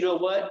says, you know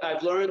what?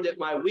 I've learned that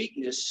my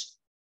weakness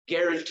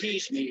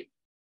guarantees me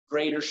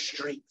greater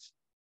strength.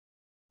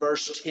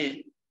 Verse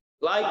 10.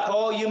 Like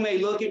Paul, you may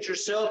look at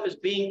yourself as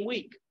being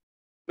weak,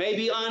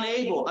 maybe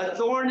unable, a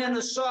thorn in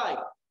the side.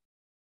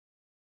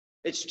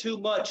 It's too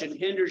much and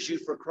hinders you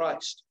for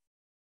Christ.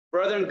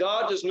 Brethren,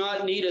 God does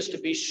not need us to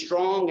be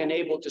strong and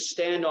able to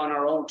stand on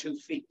our own 2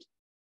 feet.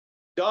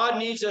 God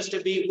needs us to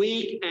be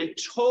weak and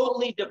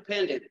totally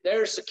dependent.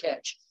 There's the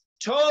catch.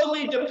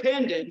 Totally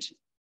dependent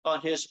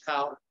on his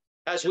power.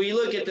 As we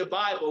look at the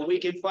Bible, we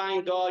can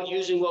find God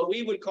using what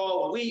we would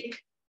call weak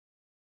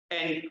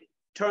and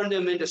turn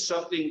them into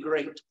something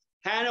great.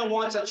 Hannah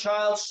wants a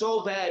child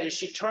so bad, and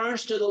she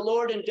turns to the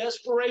Lord in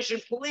desperation.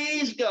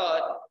 Please,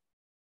 God,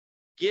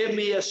 give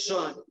me a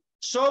son.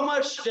 So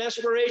much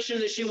desperation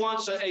that she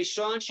wants a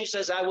son. She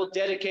says, I will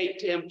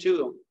dedicate him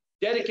to him.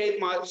 Dedicate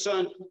my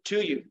son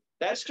to you.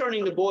 That's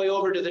turning the boy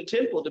over to the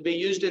temple to be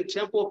used in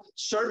temple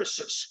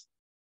services.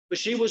 But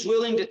she was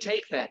willing to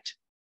take that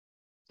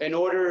in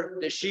order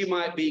that she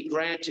might be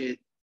granted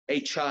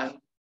a child.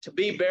 To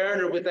be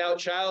barren or without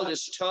child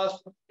is tough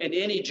in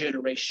any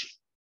generation,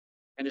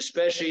 and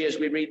especially as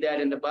we read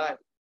that in the Bible.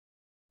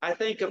 I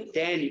think of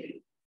Daniel.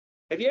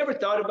 Have you ever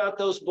thought about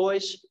those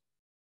boys?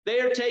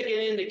 They are taken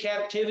into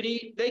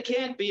captivity. They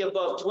can't be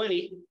above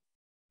 20.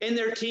 In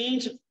their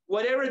teens,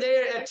 whatever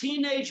they're, a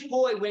teenage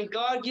boy, when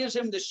God gives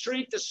him the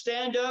strength to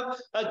stand up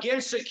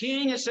against the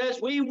king and says,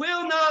 we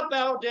will not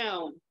bow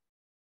down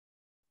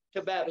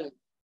to Babylon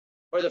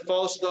or the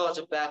false gods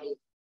of Babylon.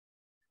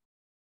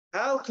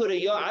 How could a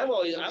young, I've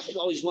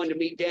always wanted to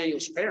meet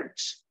Daniel's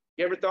parents.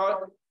 You ever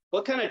thought,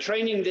 what kind of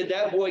training did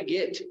that boy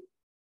get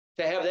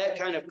to have that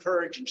kind of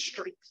courage and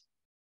strength?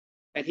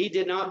 And he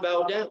did not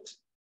bow down.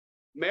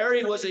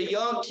 Mary was a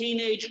young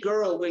teenage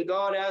girl when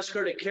God asked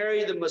her to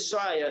carry the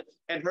Messiah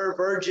in her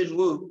virgin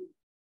womb.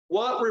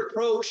 What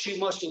reproach she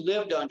must have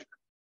lived under.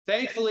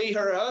 Thankfully,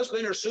 her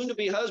husband, or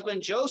soon-to-be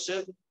husband,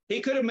 Joseph,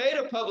 he could have made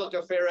a public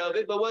affair of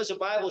it, but what does the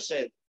Bible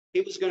say?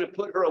 He was going to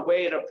put her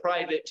away in a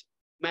private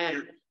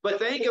manner. But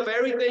think of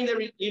everything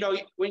that, you know,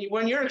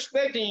 when you're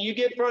expecting, you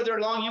get further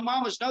along, you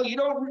mamas know you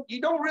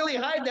don't really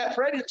hide that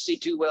pregnancy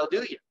too well,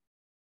 do you?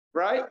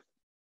 Right?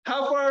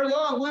 How far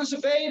along? When's the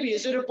baby?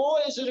 Is it a boy?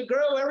 Is it a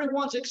girl?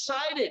 Everyone's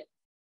excited.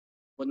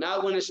 Well,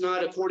 not when it's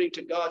not according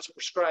to God's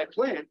prescribed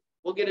plan.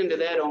 We'll get into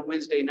that on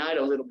Wednesday night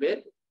a little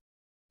bit.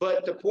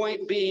 But the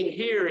point being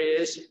here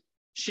is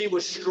she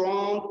was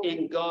strong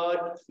in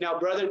God. Now,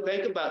 brother,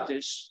 think about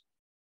this.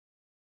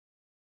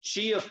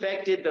 She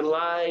affected the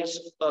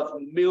lives of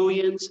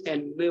millions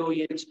and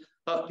millions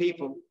of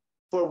people.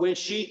 For when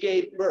she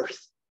gave birth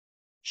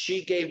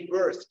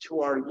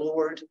to our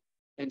Lord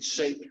and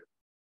Savior.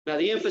 Now,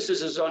 the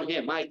emphasis is on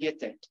him. I get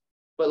that.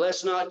 But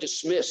let's not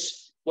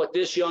dismiss what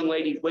this young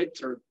lady went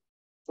through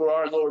for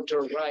our Lord to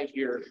arrive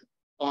here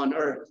on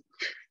earth.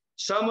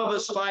 Some of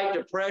us fight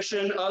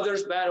depression.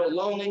 Others battle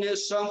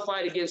loneliness. Some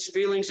fight against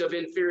feelings of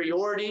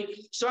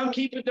inferiority. Some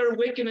keep their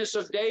wickedness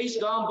of days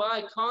gone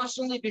by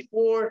constantly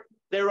before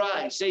their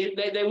eyes.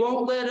 They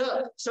won't let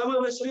up. Some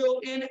of us feel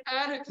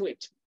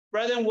inadequate.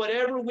 Brethren,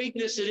 whatever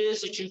weakness it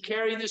is that you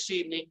carry this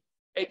evening,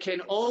 it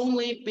can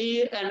only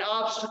be an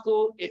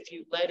obstacle if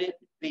you let it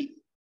be.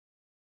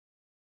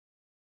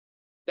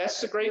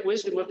 That's the great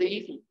wisdom of the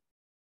evening.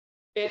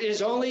 It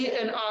is only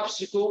an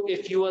obstacle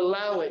if you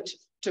allow it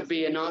to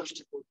be an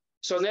obstacle.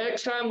 So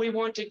next time we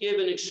want to give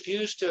an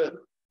excuse to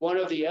one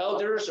of the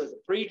elders or the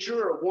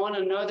preacher or one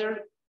another,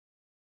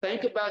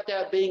 think about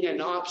that being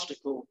an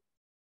obstacle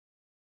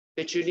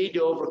that you need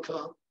to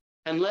overcome.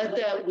 And let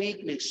that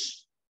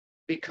weakness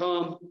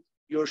become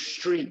your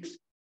strength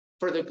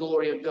for the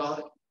glory of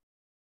God.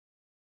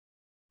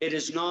 It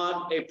is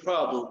not a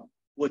problem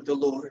with the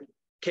Lord.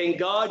 Can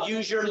God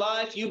use your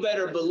life? You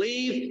better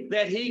believe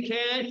that he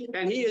can,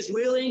 and he is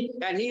willing,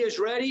 and he is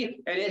ready,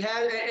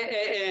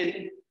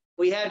 and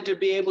we had to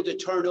be able to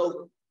turn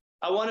over.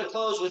 I want to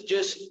close with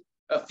just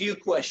a few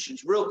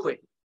questions real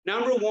quick.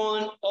 Number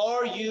one,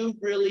 are you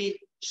really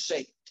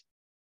saved?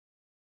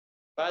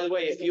 By the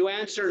way, if you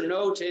answer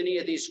no to any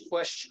of these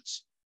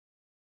questions,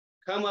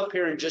 come up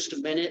here in just a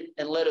minute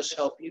and let us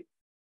help you.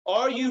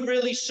 Are you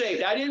really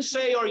saved? I didn't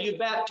say, are you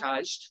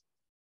baptized?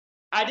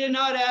 I did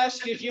not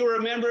ask if you were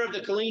a member of the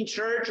Killeen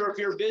Church or if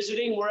you're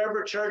visiting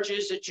wherever church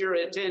is that you're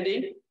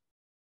attending.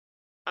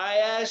 I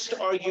asked,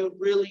 are you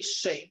really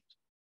saved?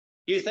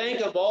 You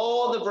think of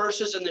all the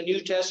verses in the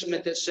New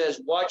Testament that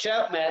says, watch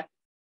out, Matt,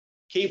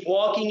 keep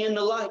walking in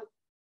the light.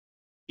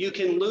 You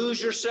can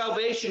lose your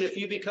salvation if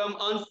you become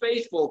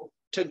unfaithful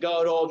to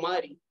God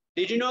Almighty.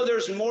 Did you know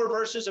there's more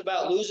verses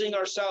about losing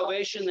our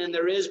salvation than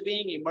there is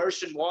being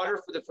immersed in water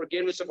for the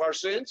forgiveness of our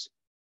sins?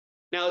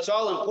 Now, it's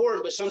all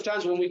important, but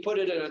sometimes when we put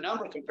it in a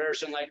number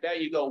comparison like that,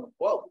 you go,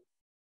 whoa.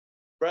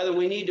 Brother,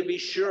 we need to be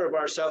sure of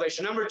our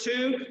salvation. Number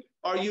two,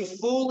 are you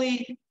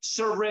fully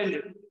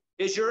surrendered?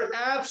 Is your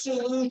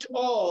absolute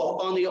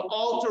all on the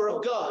altar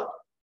of God?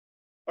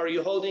 Are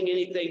you holding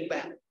anything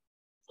back?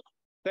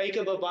 Think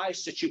of a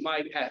vice that you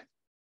might have.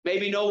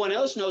 Maybe no one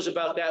else knows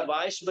about that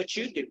vice, but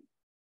you do.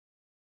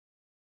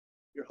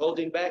 You're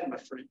holding back, my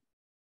friend.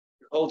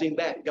 You're holding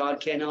back. God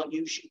cannot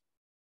use you.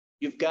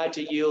 You've got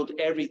to yield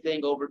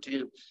everything over to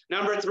him.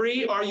 Number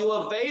three, are you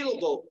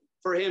available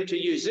for him to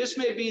use? This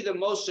may be the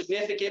most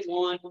significant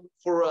one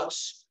for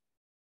us.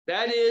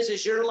 That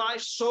is your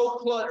life so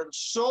cluttered,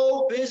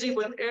 so busy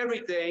with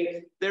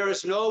everything, there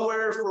is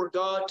nowhere for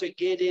God to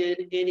get in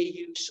any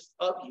use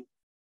of you.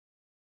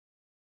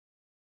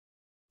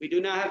 We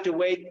do not have to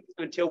wait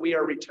until we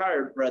are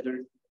retired,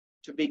 brethren,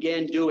 to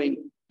begin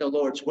doing the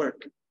Lord's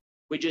work.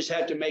 We just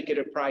have to make it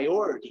a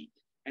priority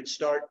and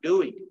start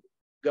doing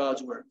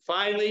God's work.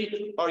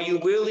 Finally, are you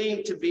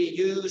willing to be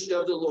used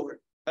of the Lord?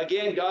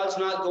 Again, God's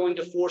not going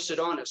to force it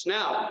on us.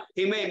 Now,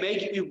 he may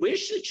make you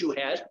wish that you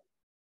had,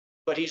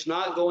 but he's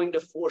not going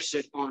to force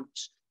it on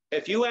us.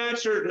 If you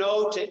answered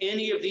no to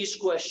any of these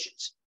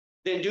questions,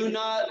 then do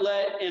not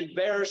let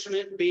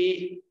embarrassment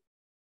be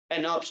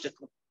an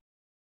obstacle.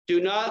 Do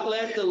not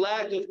let the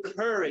lack of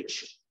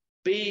courage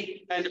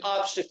be an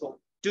obstacle.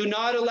 Do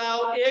not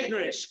allow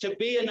ignorance to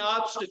be an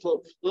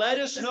obstacle. Let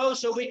us know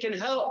so we can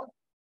help.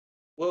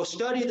 We'll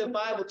study the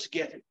Bible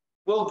together.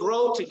 We'll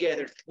grow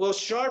together. We'll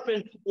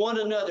sharpen one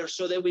another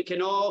so that we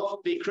can all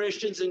be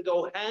Christians and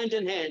go hand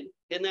in hand.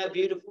 Isn't that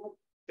beautiful?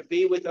 To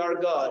be with our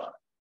God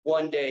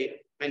one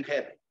day in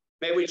heaven.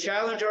 May we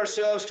challenge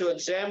ourselves to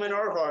examine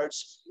our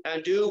hearts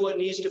and do what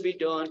needs to be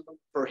done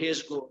for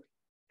his glory.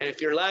 And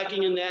if you're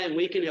lacking in that and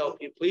we can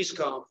help you, please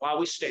come while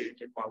we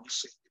stand and while we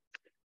sing.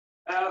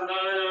 Have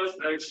thine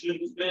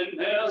affections been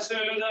nailed to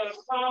the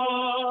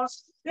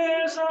cross?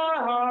 Is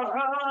our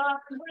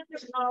heart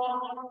with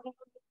God?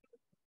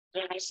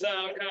 Dost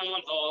thou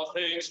count all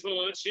things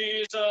for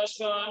Jesus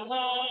but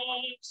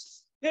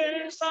lost?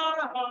 Is thy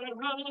heart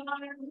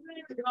right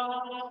with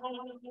God?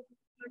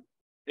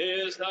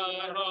 Is thy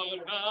heart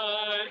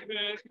right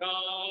with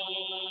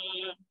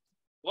God?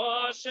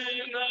 Washing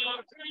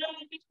the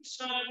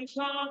crimson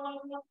flood.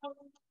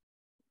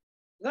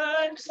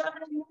 Thanks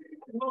and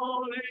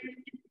holy,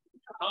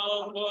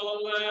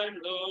 humble and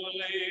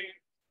lowly,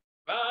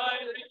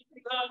 riding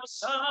the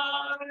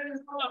side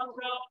of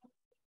God.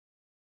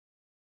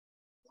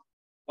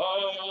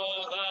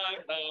 All thy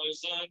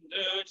house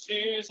under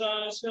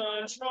Jesus'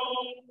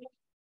 control.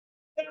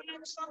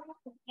 There's a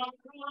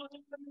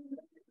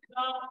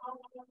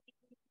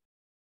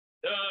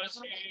does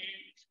he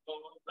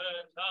open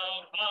thou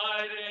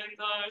hide in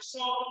thy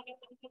soul?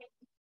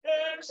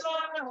 Is thy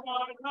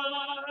heart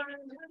right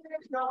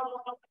with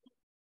God?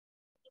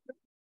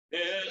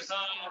 Is thy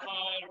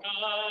heart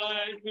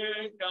right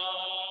with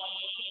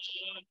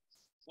God?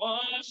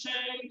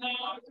 washing the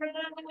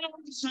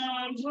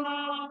crimson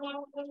blood.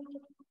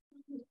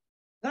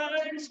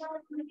 Thy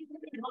Son,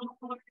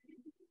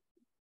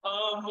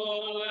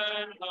 humble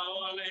and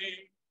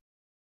holy,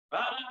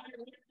 by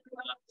the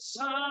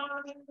Son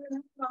of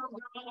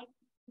God.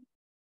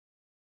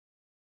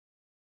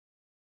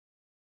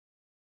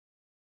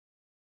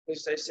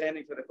 Please stay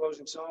standing for the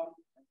closing song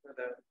and for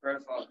the prayer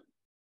following.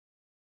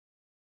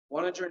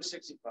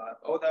 165.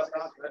 Oh, thou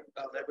prophet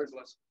of every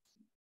blessing.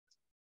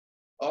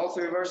 All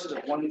three verses of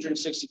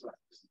 165.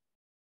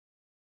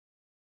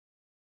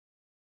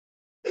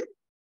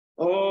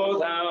 O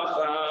thou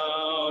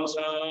fount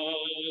of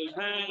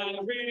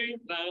every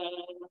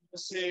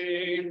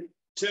blessing,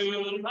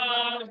 to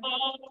my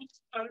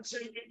heart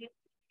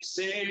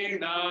sing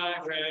thy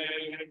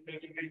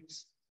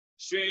praise.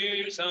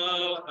 Streams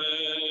of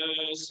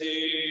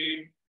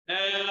mercy,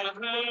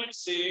 ever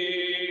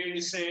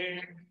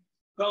ceasing,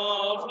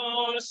 call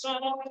for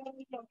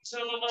songs of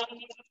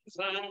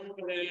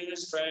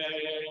his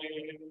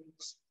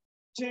praise.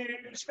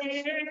 Teach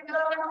me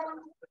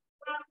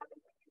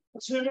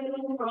to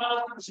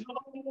adore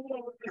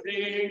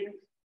thee,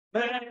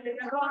 may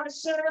I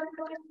say,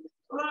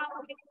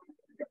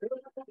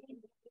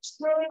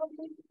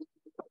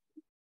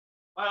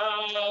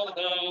 while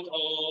the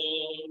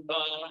whole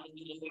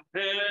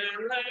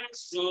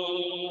endless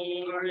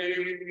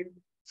glory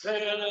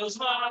fills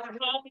my heart,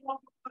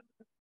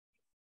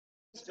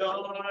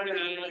 joy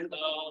and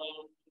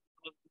love.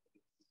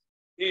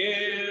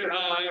 Here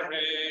I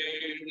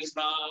raise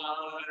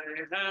my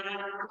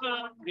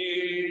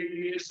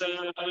knees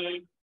in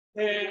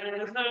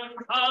the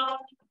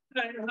heart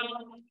and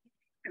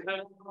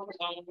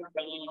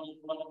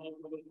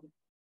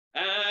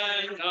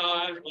I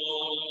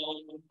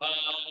hold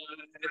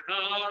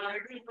my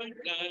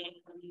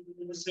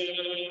goodness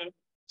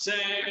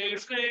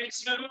safely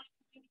to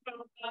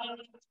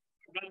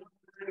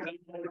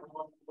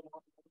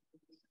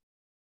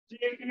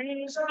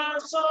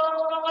Jesus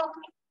of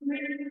me,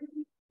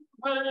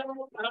 when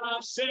I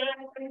say,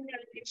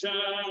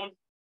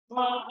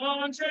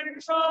 wanting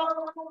from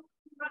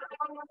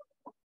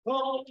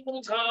hold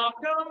of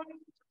God,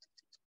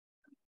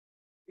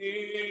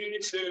 he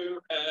to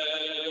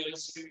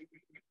rescue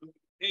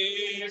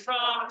me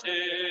from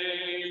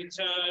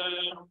danger,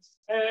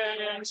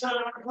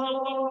 enter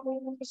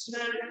hope's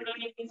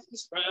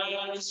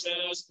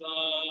precious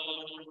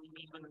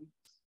blood.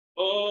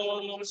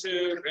 Oh,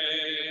 to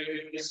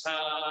grace,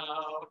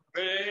 how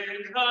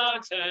great the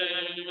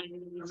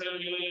tender,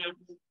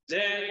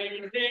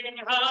 dating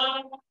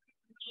how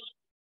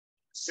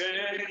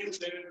say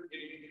to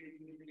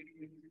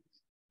thee,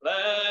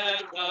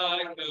 let thy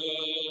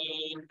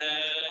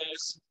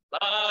goodness,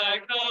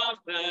 like a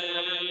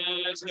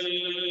fetter,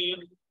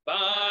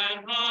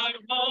 bind my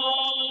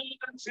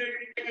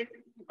wanting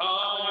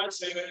heart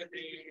to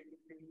thee.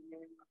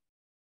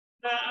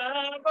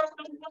 Never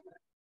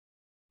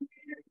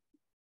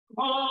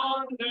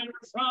wander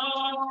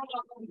from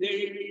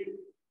thee,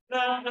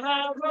 never leave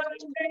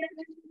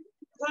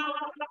thy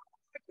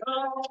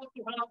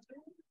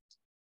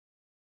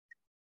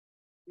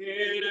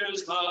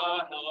here's my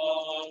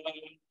heart,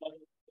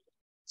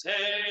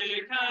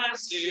 take and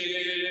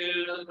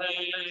seal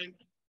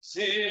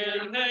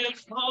it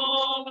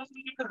from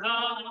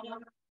thy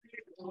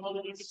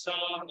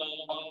son.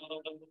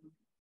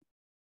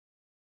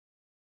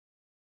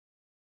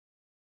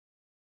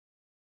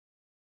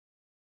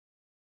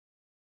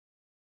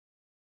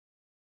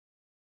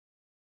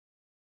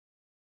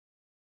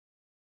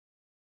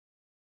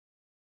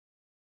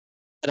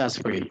 Let us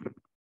pray.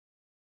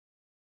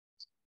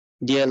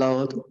 Dear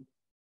Lord,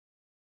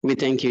 we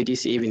thank you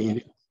this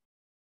evening.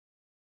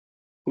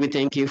 We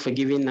thank you for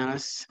giving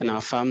us and our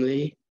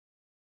family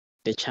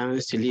the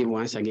chance to live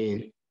once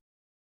again.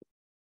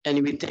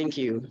 And we thank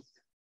you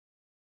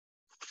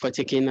for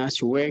taking us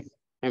to work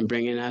and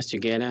bringing us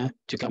together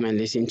to come and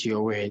listen to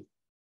your word.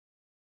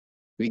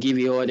 We give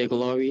you all the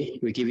glory.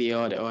 We give you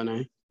all the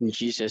honor in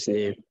Jesus'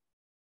 name.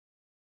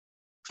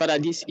 Father,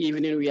 this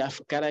evening we have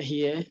gathered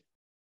here.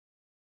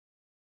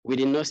 We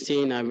did not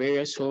stay in our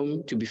various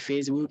homes to be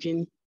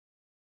Facebooking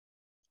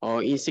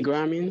or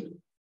Instagramming.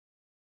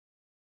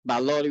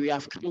 But Lord, we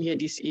have come here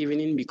this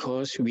evening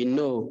because we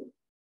know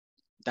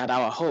that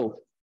our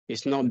hope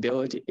is not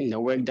built in the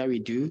work that we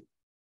do.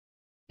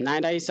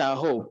 Neither is our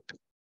hope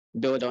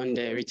built on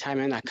the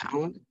retirement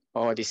account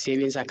or the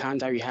savings account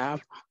that we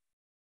have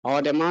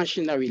or the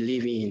mansion that we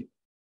live in.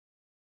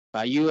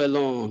 But you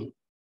alone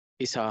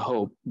is our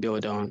hope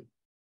built on.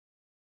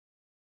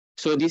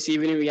 So this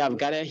evening we have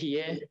gathered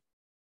here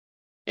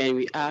and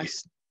we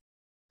ask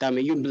that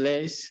may you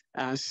bless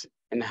us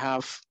and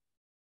have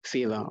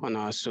favor on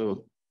our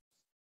soul.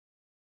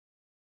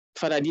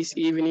 Father, this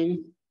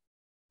evening,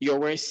 your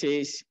word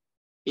says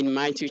in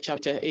Matthew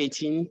chapter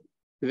 18,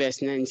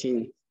 verse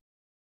 19,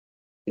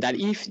 that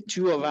if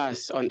two of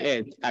us on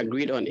earth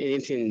agreed on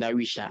anything that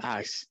we shall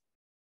ask,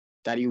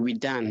 that it will be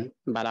done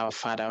by our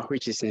Father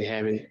which is in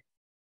heaven.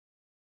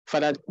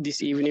 Father,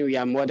 this evening we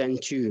are more than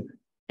two,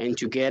 and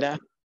together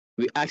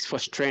we ask for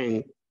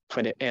strength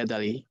for the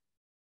elderly.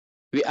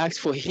 We ask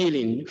for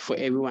healing for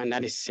everyone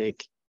that is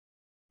sick.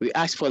 We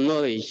ask for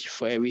knowledge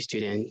for every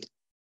student.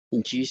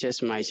 In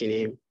Jesus' mighty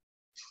name.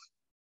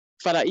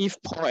 Father,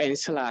 if Paul and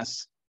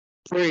Silas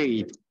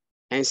prayed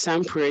and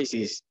sang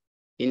praises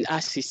in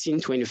Acts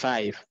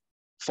 16:25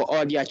 for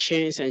all their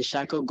chains and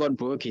shackles got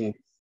broken,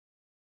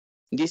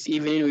 this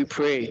evening we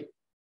pray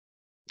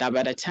that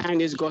by the time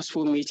this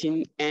gospel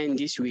meeting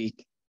ends this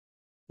week,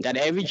 that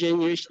every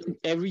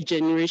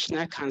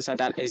generational cancer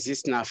that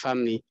exists in our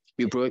family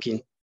be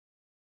broken.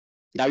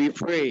 That we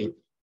pray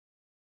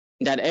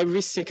that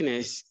every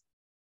sickness,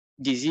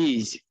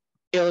 disease,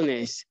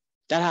 illness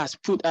that has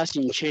put us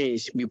in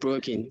chains be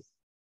broken.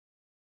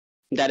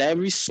 That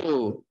every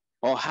soul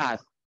or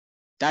heart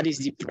that is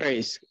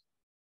depressed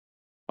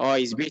or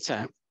is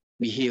bitter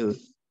be healed.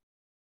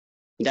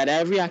 That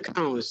every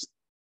account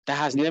that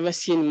has never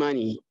seen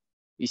money,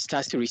 it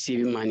starts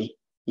receiving money.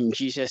 In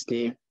Jesus'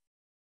 name.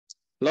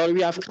 Lord,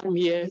 we have come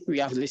here, we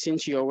have listened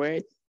to your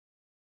word.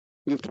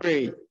 We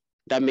pray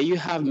that may you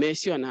have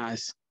mercy on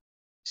us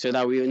so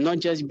that we will not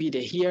just be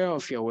the hearer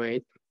of your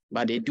word,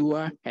 but the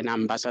doer and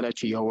ambassador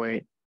to your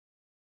word.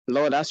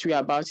 Lord, as we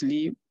are about to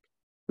leave,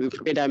 we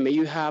pray that may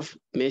you have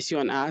mercy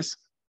on us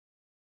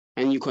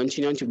and you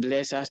continue to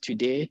bless us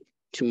today,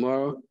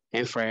 tomorrow,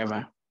 and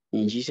forever.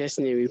 In Jesus'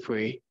 name we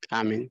pray.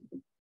 Amen.